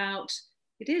is about,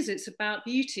 it's about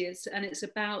beauty, it's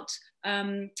about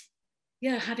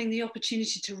having the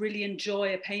opportunity to really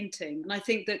enjoy a painting. And I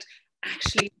think that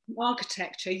actually in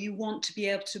architecture, you want to be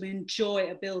able to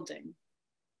enjoy a building.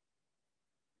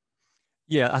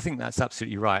 Yeah, I think that's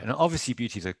absolutely right. And obviously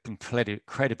beauty is a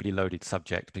incredibly loaded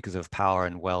subject because of power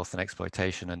and wealth and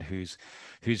exploitation, and whose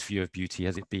view of beauty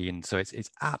has it been. So it's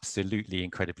absolutely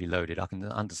incredibly loaded. I can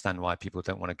understand why people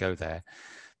don't want to go there,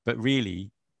 but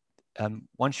really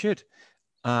one should.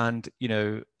 And,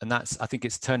 and that's, I think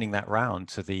it's turning that round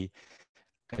to the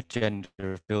agenda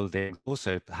of building,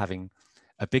 also having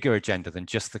a bigger agenda than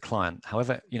just the client.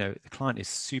 However, the client is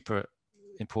super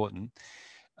important.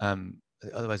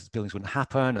 Otherwise the buildings wouldn't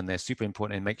happen, and they're super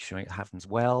important in making sure it happens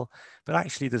well. But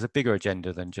actually there's a bigger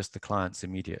agenda than just the client's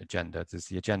immediate agenda. There's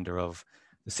the agenda of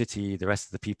the city, the rest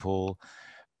of the people,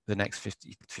 the next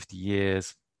 50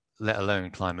 years, let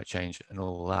alone climate change and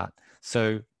all that.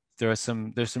 So there's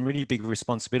some really big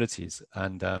responsibilities,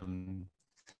 and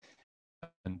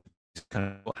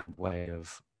kind of way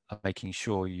of making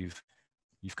sure you've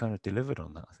kind of delivered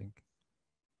on that, I think.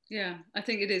 Yeah, I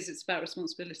think it is. It's about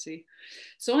responsibility.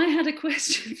 So I had a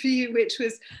question for you, which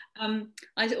was,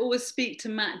 I always speak to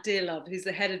Matt Dearlove, who's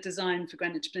the head of design for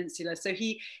Greenwich Peninsula. So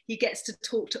he gets to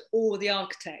talk to all the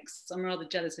architects. I'm rather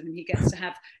jealous of him. He gets to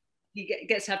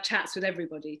have chats with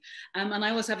everybody. And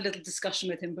I always have a little discussion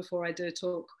with him before I do a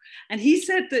talk. And he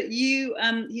said that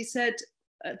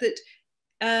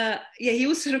he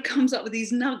also sort of comes up with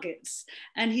these nuggets,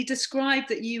 and he described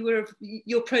that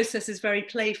your process is very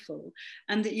playful,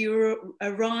 and that you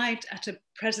arrived at a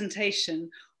presentation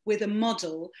with a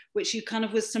model which you kind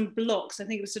of with some blocks, I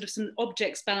think it was sort of some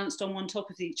objects balanced on one top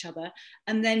of each other,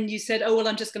 and then you said, oh well,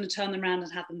 I'm just going to turn them around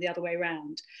and have them the other way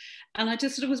around. And I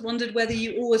just sort of was wondered whether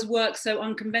you always work so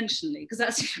unconventionally, because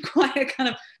that's quite a kind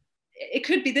of, it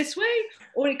could be this way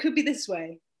or it could be this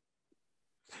way.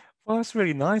 Well, it's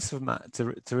really nice of Matt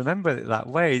to remember it that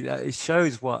way. It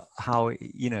shows how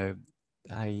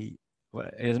an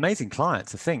amazing client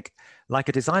to think like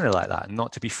a designer like that, and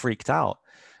not to be freaked out,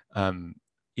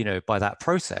 by that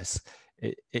process.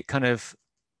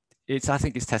 I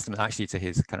think it's testament actually to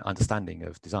his kind of understanding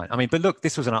of design. I mean, but look,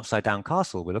 this was an upside down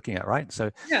castle we're looking at, right? So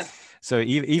yeah. So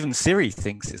even Siri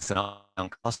thinks it's an upside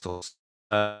down castle.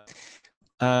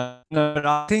 No,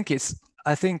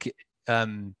 I think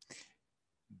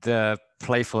the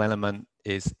playful element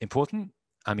is important.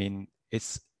 I mean, it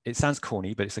sounds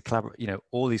corny, but it's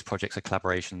all these projects are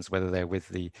collaborations, whether they're with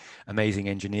the amazing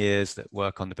engineers that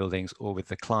work on the buildings or with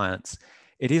the clients.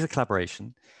 It is a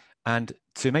collaboration. And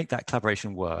to make that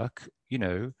collaboration work,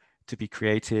 to be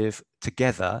creative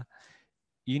together,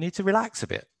 you need to relax a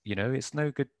bit. It's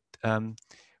no good.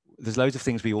 There's loads of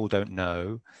things we all don't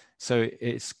know. So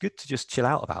it's good to just chill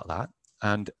out about that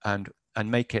and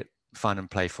make it fun and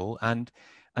playful. And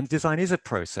design is a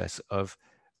process of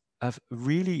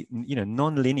really,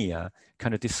 non-linear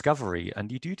kind of discovery.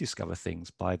 And you do discover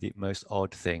things by the most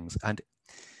odd things. And,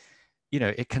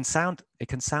 it can sound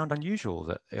unusual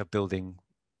that a building,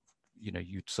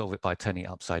 you'd solve it by turning it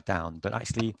upside down, but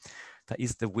actually that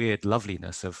is the weird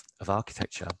loveliness of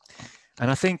architecture. And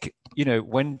I think,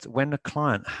 when a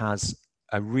client has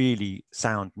a really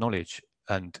sound knowledge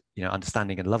and,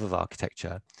 understanding and love of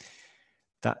architecture,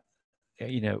 that,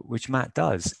 which Matt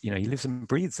does, he lives and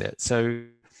breathes it. So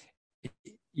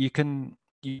you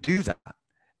do that.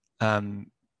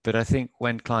 But I think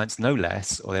when clients know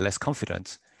less, or they're less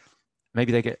confident,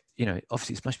 maybe they get,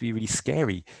 obviously it must be really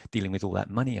scary dealing with all that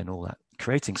money and all that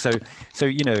creating. So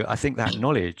I think that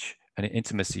knowledge and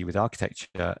intimacy with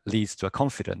architecture leads to a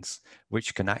confidence,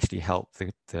 which can actually help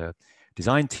the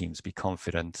design teams be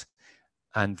confident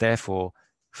and therefore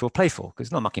feel playful, because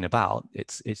it's not mucking about.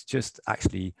 It's just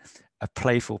actually a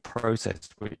playful process,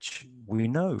 which we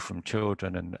know from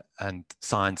children and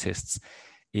scientists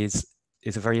is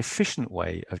a very efficient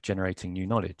way of generating new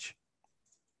knowledge.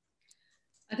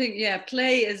 I think,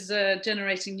 play as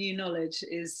generating new knowledge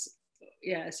is,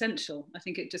 essential. I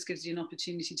think it just gives you an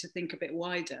opportunity to think a bit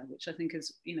wider, which I think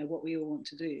is, what we all want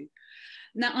to do.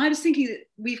 Now, I was thinking that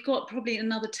we've got probably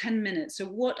another 10 minutes. So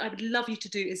what I would love you to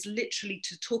do is literally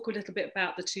to talk a little bit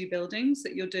about the two buildings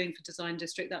that you're doing for Design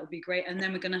District. That would be great. And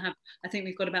then we're going to have, I think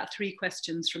we've got about 3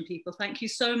 questions from people. Thank you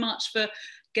so much for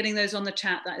getting those on the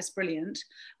chat. That is brilliant.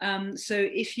 So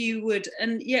if you would,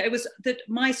 and it was that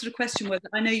my sort of question was,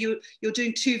 I know you're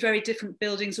doing 2 very different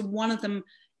buildings, and one of them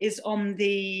is on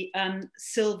the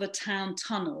Silver Town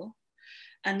Tunnel.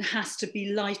 and has to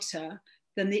be lighter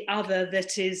than the other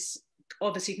that is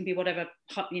obviously can be whatever,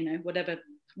 you know, whatever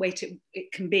weight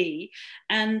it can be.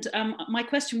 And my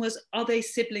question was, are they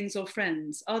siblings or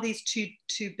friends? Are these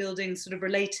two buildings sort of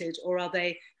related, or are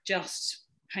they just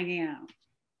hanging out?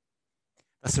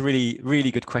 That's a really,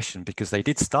 really good question, because they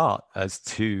did start as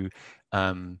two,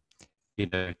 you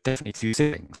know, definitely two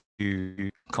siblings, two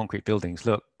concrete buildings.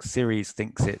 Look, Ceres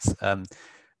thinks it's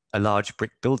a large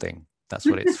brick building. That's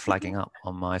what it's flagging up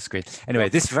on my screen. Anyway,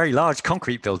 this very large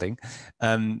concrete building.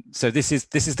 So this is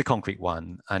the concrete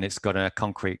one, and it's got a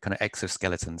concrete kind of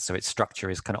exoskeleton. So its structure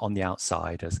is kind of on the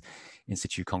outside as in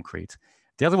situ concrete.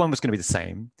 The other one was going to be the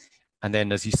same. And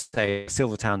then, as you say,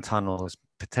 Silvertown Tunnel is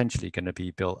potentially going to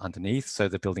be built underneath. So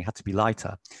the building had to be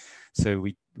lighter. So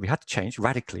we had to change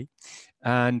radically.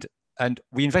 And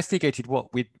we investigated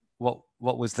what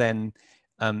was then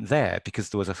there, because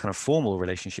there was a kind of formal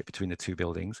relationship between the two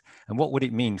buildings, and what would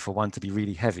it mean for one to be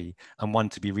really heavy and one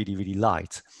to be really, really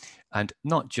light, and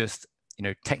not just, you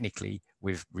know, technically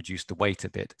we've reduced the weight a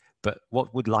bit, but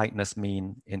what would lightness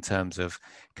mean in terms of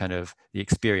kind of the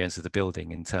experience of the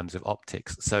building in terms of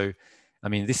optics. So, I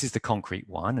mean, this is the concrete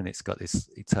one, and it's got this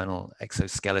eternal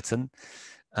exoskeleton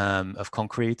of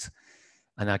concrete,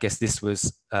 and I guess this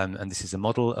was, and this is a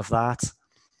model of that.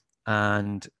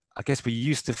 And I guess we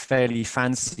used to fairly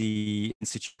fancy in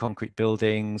situ concrete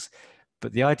buildings,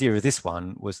 but the idea of this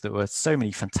one was there were so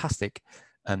many fantastic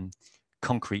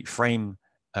concrete frame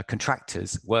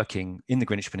contractors working in the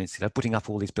Greenwich Peninsula, putting up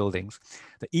all these buildings,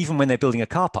 that even when they're building a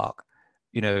car park,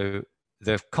 you know,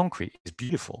 the concrete is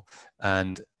beautiful.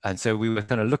 And so we were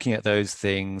kind of looking at those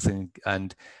things,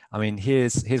 and I mean,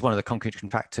 here's one of the concrete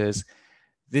contractors.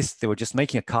 They were just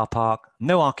making a car park,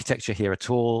 no architecture here at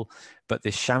all, but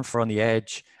this chamfer on the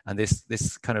edge and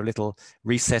this kind of little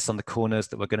recess on the corners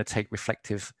that were going to take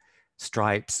reflective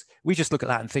stripes. We just look at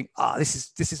that and think,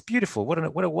 this is beautiful.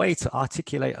 What a way to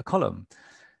articulate a column.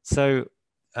 So,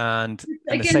 and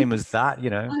again, the same as that, you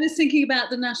know. I was thinking about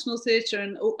the National Theatre,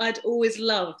 and I'd always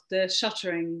loved the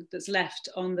shuttering that's left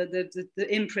on the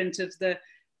imprint of the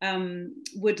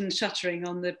wooden shuttering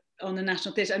on the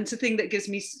National Theatre, and it's a thing that gives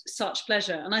me such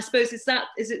pleasure. And I suppose is that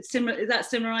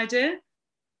similar idea?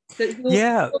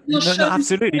 Yeah, no,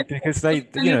 absolutely, because they,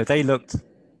 you know, they looked.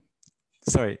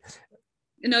 Sorry.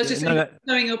 No, it's just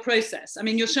showing your process. I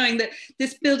mean, you're showing that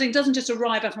this building doesn't just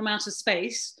arrive from outer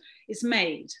space; it's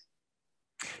made.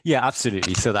 Yeah,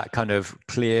 absolutely. So that kind of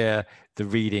the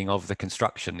reading of the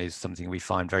construction is something we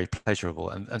find very pleasurable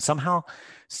and somehow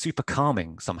super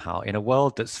calming, somehow, in a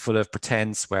world that's full of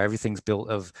pretense, where everything's built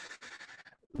of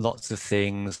lots of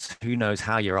things. Who knows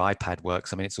how your iPad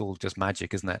works? I mean, it's all just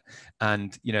magic, isn't it?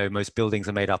 And, you know, most buildings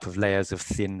are made up of layers of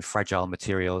thin, fragile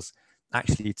materials.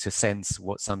 Actually, to sense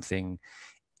what something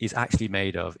is actually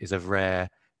made of is a rare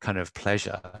kind of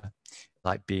pleasure,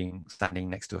 like standing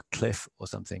next to a cliff or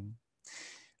something.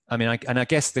 I mean, I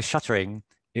guess the shuttering,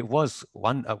 it was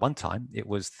at one time, it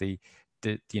was the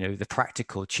you know, the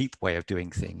practical, cheap way of doing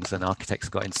things, and architects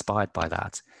got inspired by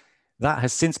that. That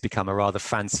has since become a rather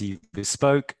fancy,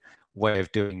 bespoke way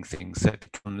of doing things, so it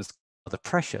becomes rather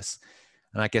precious.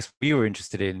 And I guess we were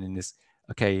interested in this,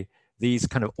 okay, these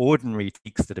kind of ordinary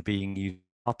techniques that are being used in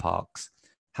car parks,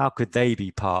 how could they be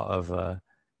part of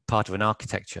an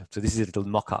architecture? So this is a little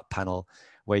mock-up panel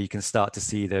where you can start to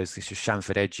see those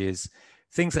chamfered edges,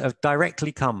 things that have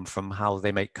directly come from how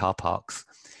they make car parks,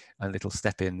 and little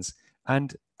step-ins.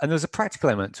 And there's a practical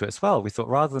element to it as well. We thought,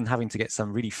 rather than having to get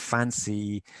some really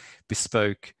fancy,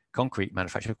 bespoke concrete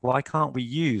manufacturer, why can't we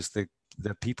use the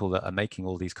people that are making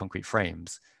all these concrete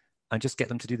frames and just get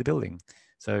them to do the building?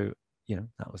 So, you know,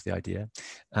 that was the idea.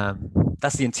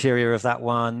 That's the interior of that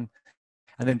one.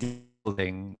 And then the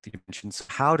building dimensions.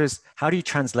 How do you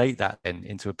translate that then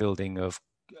into a building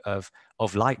of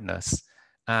lightness?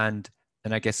 And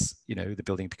I guess, you know, the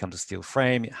building becomes a steel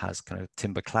frame. It has kind of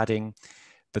timber cladding.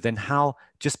 But then how,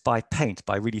 just by paint,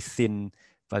 by the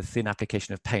thin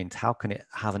application of paint, how can it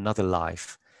have another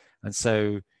life? And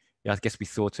so, yeah, I guess we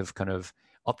thought of kind of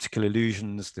optical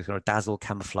illusions, the kind of dazzle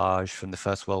camouflage from the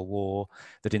First World War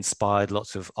that inspired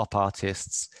lots of op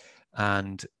artists.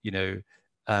 And, you know,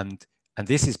 and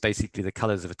this is basically the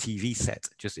colors of a TV set.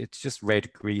 It's just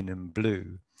red, green, and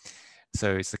blue.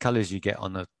 So it's the colors you get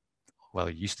on you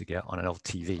used to get on an old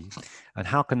TV. And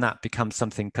how can that become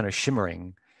something kind of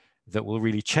shimmering that will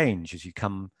really change as you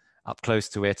come up close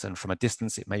to it, and from a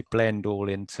distance it may blend all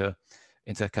into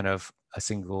kind of a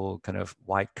single kind of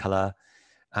white color,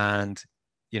 and,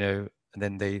 you know, and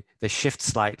then they shift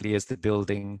slightly as the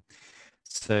building.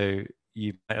 So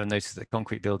you might have noticed that the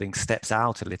concrete building steps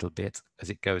out a little bit as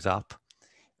it goes up,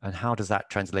 and how does that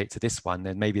translate to this one?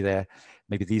 Then maybe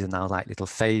these are now like little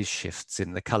phase shifts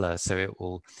in the color, so it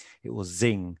will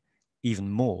zing even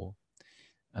more.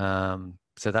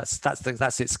 So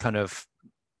that's its kind of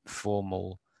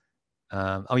formal.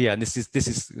 Oh yeah, and this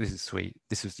is sweet.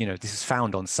 This is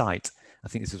found on site. I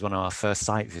think this was one of our first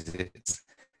site visits,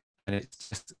 and it's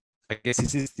just, I guess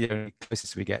this is the only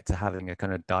closest we get to having a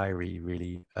kind of diary,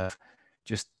 really, of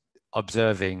just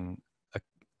observing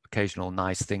occasional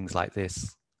nice things like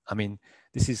this. I mean,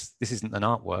 this isn't an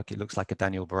artwork. It looks like a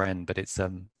Daniel Bren, but it's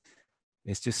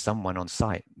just someone on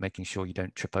site making sure you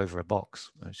don't trip over a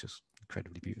box. It's just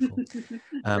incredibly beautiful.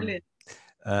 Brilliant.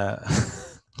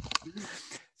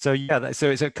 So yeah, so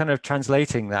it's a kind of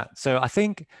translating that. So I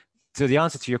think, so the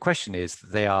answer to your question is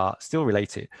they are still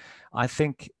related. I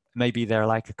think maybe they're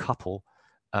like a couple,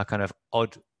 a kind of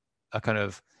odd,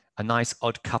 a nice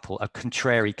odd couple, a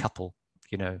contrary couple,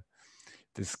 you know.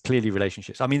 There's clearly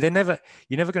relationships. I mean, you're never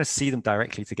going to see them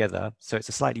directly together. So it's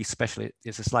a slightly special,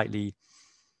 it's a slightly,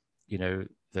 you know,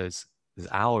 there's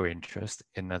our interest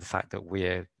in the fact that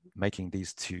we're making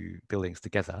these two buildings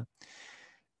together.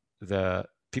 The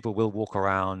people will walk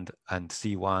around and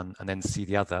see one and then see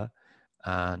the other.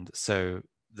 And so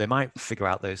they might figure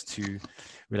out those two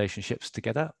relationships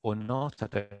together or not. I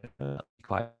don't know,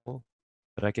 quite well.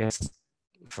 But I guess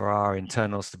for our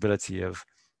internal stability of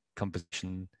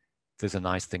composition, there's a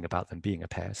nice thing about them being a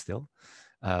pair still.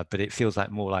 But it feels like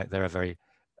more like they're a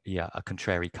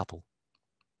contrary couple.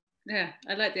 Yeah,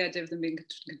 I like the idea of them being a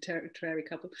contrary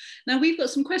couple. Now we've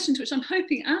got some questions which I'm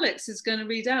hoping Alex is going to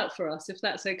read out for us, if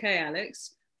that's okay,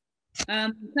 Alex.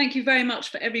 Thank you very much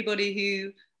for everybody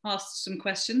who asked some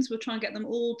questions. We'll try and get them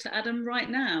all to Adam right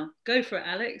now. Go for it,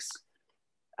 Alex.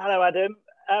 Hello, Adam.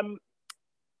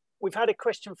 We've had a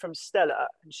question from Stella,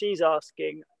 and she's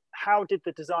asking, how did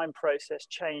the design process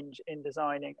change in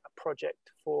designing a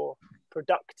project for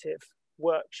productive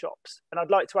workshops? And I'd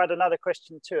like to add another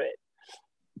question to it.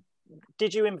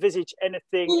 Did you envisage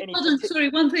anything? Sorry,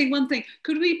 one thing.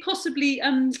 Could we possibly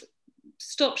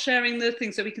stop sharing the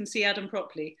thing so we can see Adam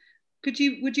properly?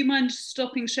 Would you mind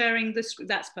stopping sharing this?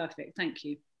 That's perfect. Thank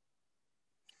you.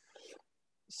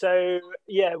 So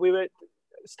yeah,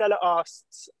 Stella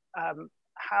asked,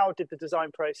 how did the design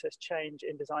process change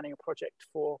in designing a project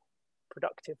for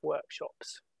productive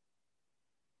workshops?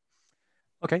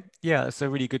 Okay, yeah, that's a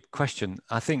really good question.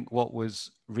 I think what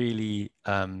was really,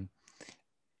 one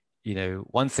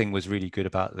thing was really good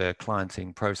about the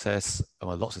clienting process.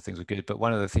 Well, lots of things were good, but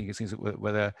one of the things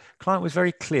where the client was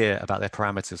very clear about their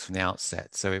parameters from the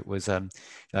outset. So it was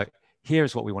like,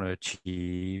 here's what we want to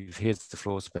achieve. Here's the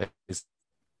floor space,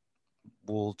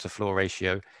 wall to floor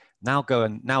ratio. Now go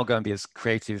and be as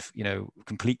creative,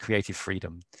 complete creative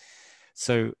freedom.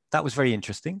 So that was very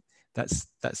interesting. That's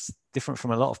different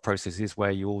from a lot of processes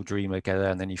where you all dream together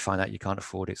and then you find out you can't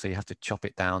afford it, so you have to chop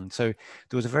it down. So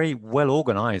there was a very well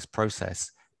organized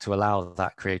process to allow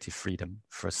that creative freedom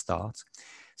for a start.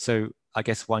 So I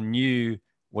guess one knew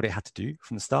what it had to do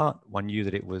from the start. One knew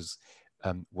that it was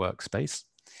workspace.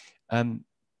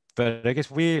 But I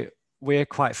guess we're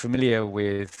quite familiar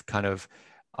with kind of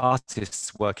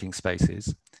artists' working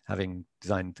spaces, having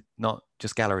designed not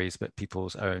just galleries, but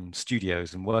people's own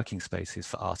studios and working spaces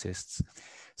for artists.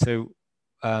 So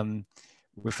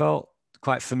we felt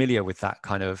quite familiar with that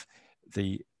kind of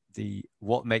the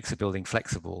what makes a building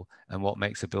flexible and what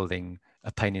makes a building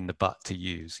a pain in the butt to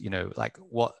use, like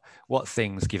what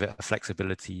things give it a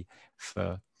flexibility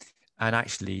for. And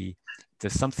actually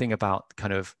there's something about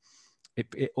kind of,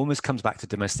 it almost comes back to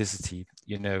domesticity.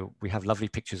 We have lovely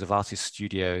pictures of artist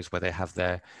studios where they have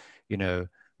their, little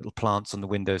plants on the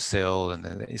windowsill, and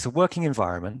it's a working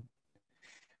environment.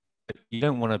 But you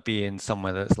don't want to be in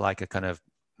somewhere that's like a kind of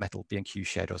metal B&Q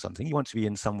shed or something. You want to be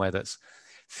in somewhere that's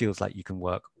feels like you can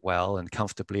work well and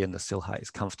comfortably, and the sill height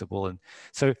is comfortable. And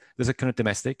so there's a kind of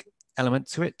domestic element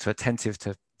to it, to attentive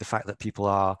to the fact that people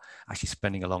are actually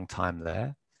spending a long time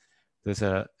there. There's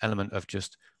an element of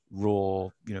just raw,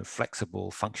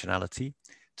 flexible functionality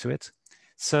to it.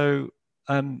 So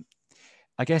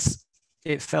I guess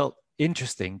it felt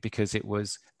interesting because it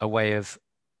was a way of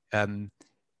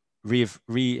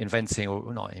reinventing,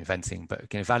 or not inventing,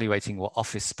 but evaluating what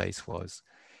office space was,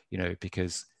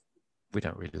 because we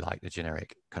don't really like the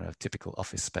generic kind of typical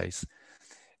office space.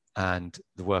 And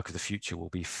the work of the future will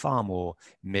be far more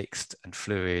mixed and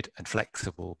fluid and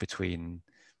flexible between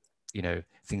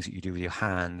things that you do with your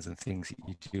hands and things that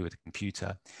you do with a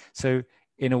computer. So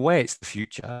in a way, it's the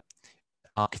future.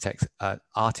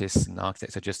 Artists and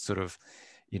architects are just sort of,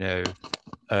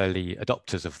 early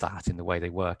adopters of that in the way they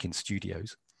work in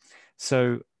studios.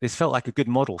 So this felt like a good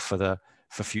model for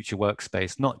for future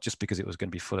workspace, not just because it was going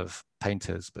to be full of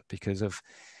painters, but because of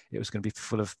it was going to be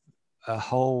full of a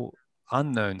whole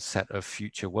unknown set of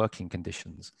future working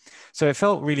conditions. So it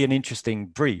felt really an interesting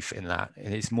brief in that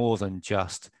it's more than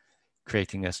just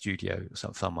creating a studio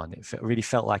for someone. It really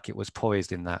felt like it was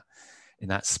poised in that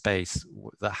space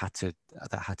that had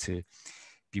to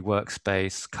be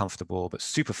workspace, comfortable, but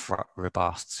super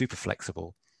robust, super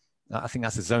flexible. I think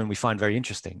that's a zone we find very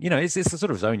interesting. You know, it's the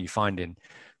sort of zone you find in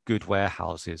good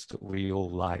warehouses that we all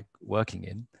like working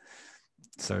in.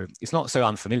 So it's not so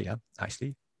unfamiliar,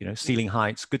 actually. You know, ceiling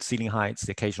heights, good ceiling heights,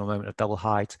 the occasional moment of double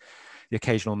height, the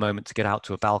occasional moment to get out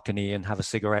to a balcony and have a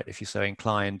cigarette if you're so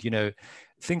inclined, you know,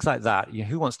 things like that. You know,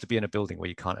 who wants to be in a building where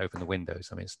you can't open the windows?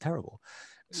 I mean, it's terrible.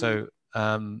 So,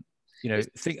 you know,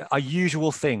 our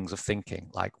usual things of thinking,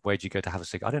 like, where do you go to have a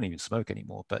cigarette? I don't even smoke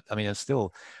anymore, but I mean, I'm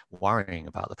still worrying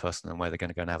about the person and where they're going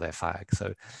to go and have their fag.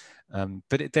 So,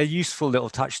 but they're useful little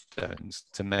touchstones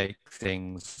to make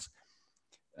things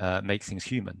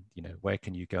human. You know, where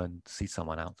can you go and see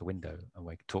someone out the window, and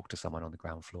where you talk to someone on the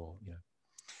ground floor, you know,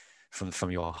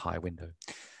 from your high window.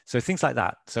 So things like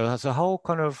that. So there's a whole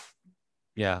kind of,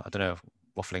 yeah, I don't know,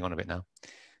 waffling on a bit now.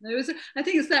 I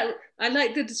think it's that, I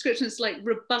like the description. It's like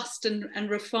robust and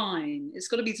refine. It's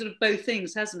got to be sort of both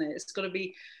things, hasn't it? It's got to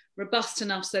be robust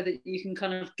enough so that you can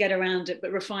kind of get around it,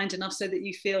 but refined enough so that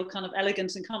you feel kind of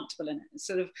elegant and comfortable in it. It's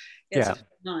sort of, yeah.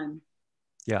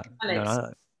 Yeah. Alex,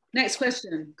 no. Next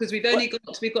question, because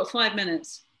we've got 5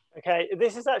 minutes. Okay,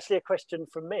 this is actually a question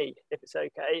from me, if it's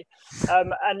okay.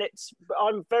 And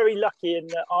I'm very lucky in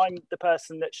that I'm the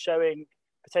person that's showing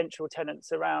potential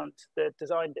tenants around the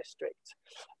design district.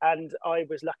 And I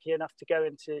was lucky enough to go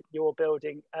into your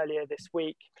building earlier this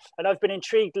week. And I've been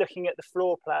intrigued looking at the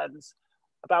floor plans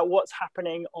about what's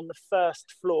happening on the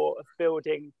first floor of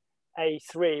building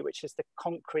A3, which is the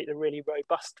concrete, the really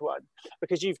robust one,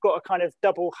 because you've got a kind of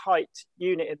double height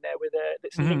unit in there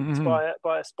that's linked by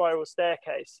a spiral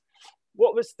staircase.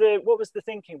 What was the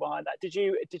thinking behind that? Did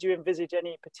you envisage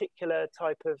any particular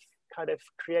type of kind of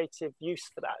creative use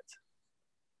for that?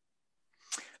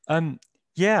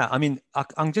 Yeah, I mean,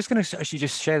 I'm just going to actually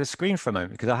just share the screen for a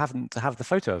moment because I haven't have the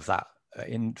photo of that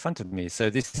in front of me. So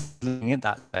this is looking at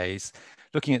that space,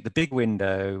 looking at the big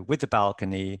window with the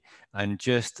balcony, and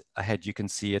just ahead you can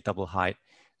see a double height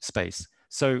space.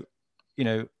 So, you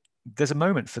know, there's a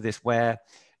moment for this where,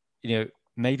 you know,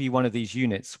 maybe one of these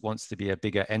units wants to be a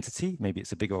bigger entity, maybe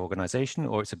it's a bigger organization,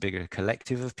 or it's a bigger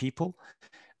collective of people.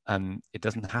 It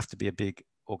doesn't have to be a big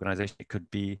organization. It could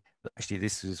be, actually,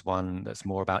 this is one that's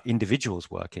more about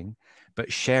individuals working,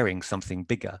 but sharing something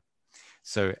bigger.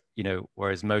 So, you know,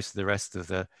 whereas most of the rest of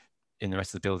the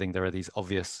building, there are these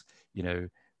obvious, you know,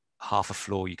 half a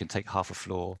floor, you can take half a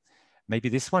floor. Maybe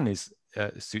this one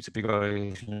suits a bigger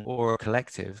organization or a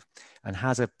collective and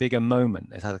has a bigger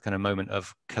moment. It has a kind of moment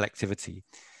of collectivity.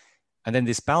 And then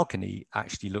this balcony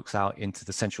actually looks out into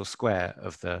the central square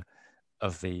of the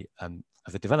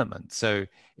development. So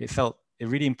it felt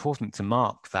really important to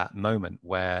mark that moment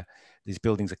where these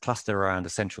buildings are clustered around a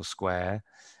central square,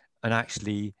 and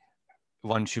actually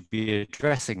one should be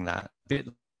addressing that bit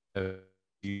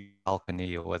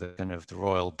balcony or whether kind of the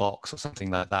royal box or something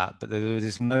like that. But there was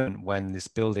this moment when this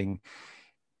building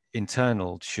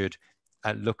internal should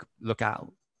look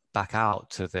back out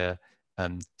to the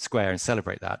square and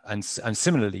celebrate that. And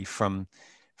similarly from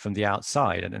the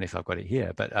outside, I don't know if I've got it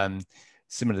here, but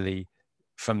similarly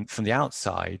from the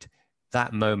outside,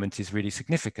 that moment is really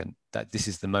significant, that this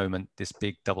is the moment, this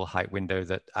big double height window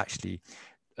that actually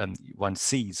one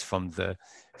sees from the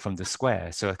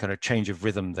square. So a kind of change of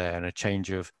rhythm there and a change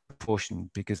of proportion,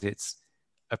 because it's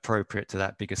appropriate to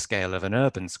that bigger scale of an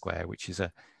urban square, which is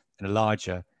a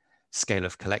larger scale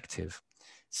of collective.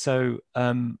 So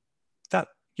I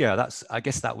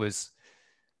guess that's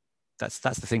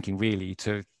the thinking, really,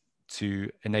 to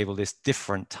enable this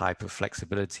different type of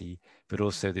flexibility, but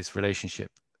also this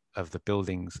relationship of the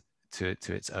buildings to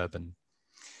its urban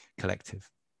collective.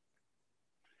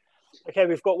 Okay,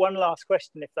 we've got one last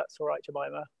question, if that's all right,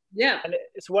 Jemima. Yeah. And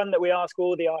it's one that we ask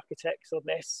all the architects on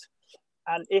this,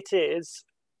 and it is,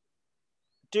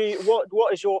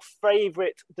 what is your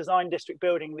favourite design district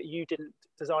building that you didn't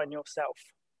design yourself?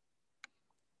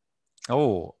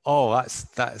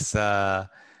 That's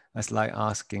like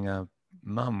asking a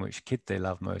mum which kid they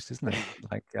love most, isn't it?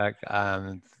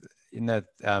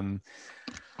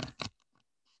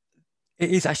 It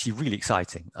is actually really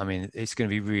exciting. I mean, it's going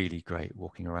to be really great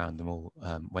walking around them all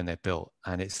when they're built.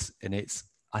 And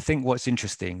I think what's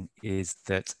interesting is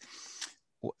that,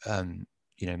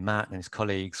 you know, Matt and his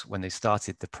colleagues, when they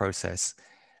started the process,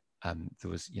 there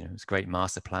was, you know, it was a great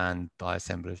master plan by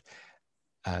assemblers,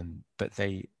 but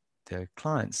they the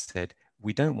client said,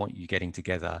 we don't want you getting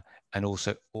together and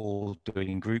also all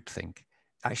doing groupthink.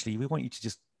 Actually, we want you to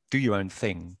just do your own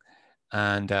thing,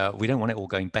 and we don't want it all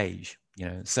going beige, you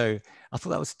know. So I thought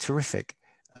that was terrific,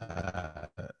 a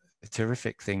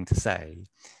terrific thing to say,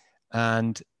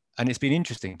 and it's been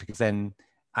interesting because then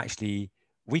actually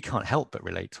we can't help but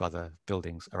relate to other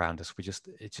buildings around us.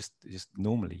 It's just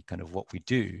normally kind of what we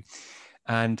do,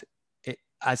 and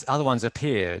as other ones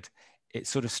appeared, it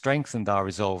sort of strengthened our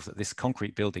resolve that this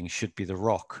concrete building should be the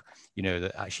rock, you know,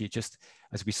 that actually just,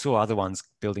 as we saw other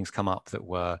buildings come up that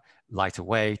were lighter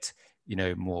weight, you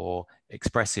know, more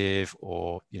expressive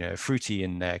or, you know, fruity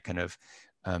in their kind of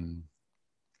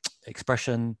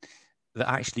expression, that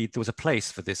actually there was a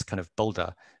place for this kind of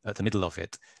boulder at the middle of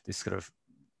it, this sort of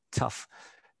tough,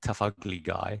 ugly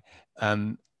guy.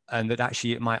 And that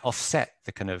actually it might offset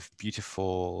the kind of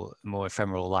beautiful, more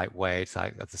ephemeral lightweight,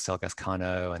 like the Selgas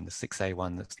Kano and the 6A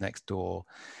one that's next door.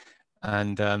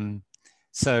 And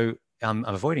so I'm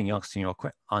avoiding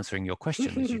answering your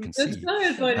question, as you can see. That's so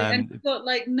avoiding, and you've got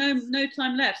like no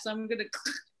time left, so I'm going to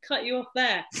cut you off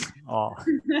there. Oh.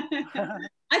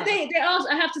 I think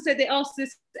I have to say, they ask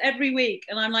this every week,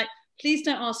 and I'm like, please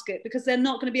don't ask it, because they're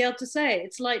not going to be able to say it.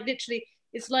 It's like literally,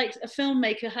 it's like a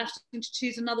filmmaker having to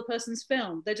choose another person's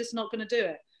film. They're just not going to do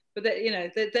it. But you know,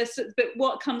 but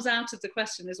what comes out of the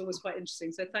question is always quite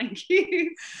interesting. So thank you.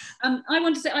 I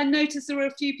want to say, I noticed there were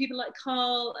a few people like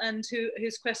Carl and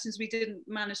whose questions we didn't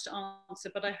manage to answer,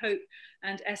 but I hope,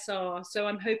 and SR. So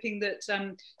I'm hoping that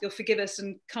you'll forgive us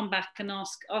and come back and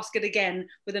ask it again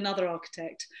with another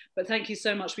architect. But thank you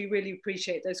so much. We really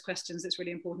appreciate those questions. It's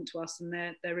really important to us, and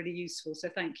they're really useful. So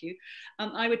thank you.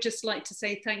 I would just like to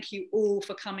say thank you all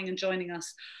for coming and joining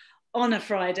us on a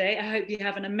Friday. I hope you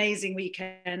have an amazing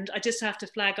weekend. I just have to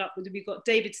flag up, we've got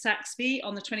David Saxby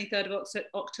on the 23rd of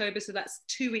October, so that's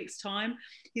 2 weeks' time.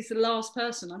 He's the last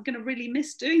person. I'm going to really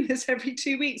miss doing this every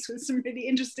 2 weeks with some really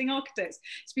interesting architects.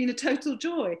 It's been a total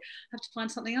joy. I have to find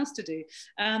something else to do.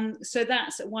 So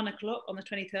that's at 1 o'clock on the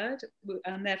 23rd,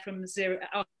 and they're from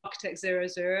Architect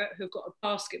 00, who've got a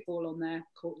basketball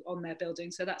on their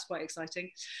building, so that's quite exciting.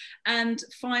 And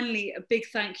finally, a big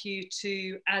thank you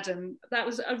to Adam. That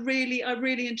was I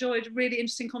really enjoyed, really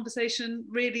interesting conversation,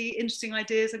 really interesting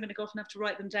ideas. I'm going to go off and have to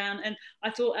write them down. And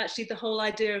I thought actually the whole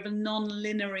idea of a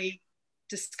non-linear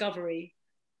discovery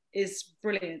is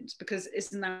brilliant, because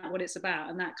isn't that what it's about?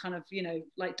 And that kind of, you know,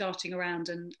 like darting around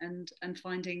and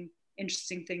finding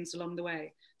interesting things along the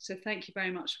way. So thank you very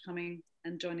much for coming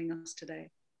and joining us today.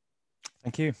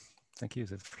 Thank you. Thank you.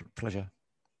 It's a pleasure.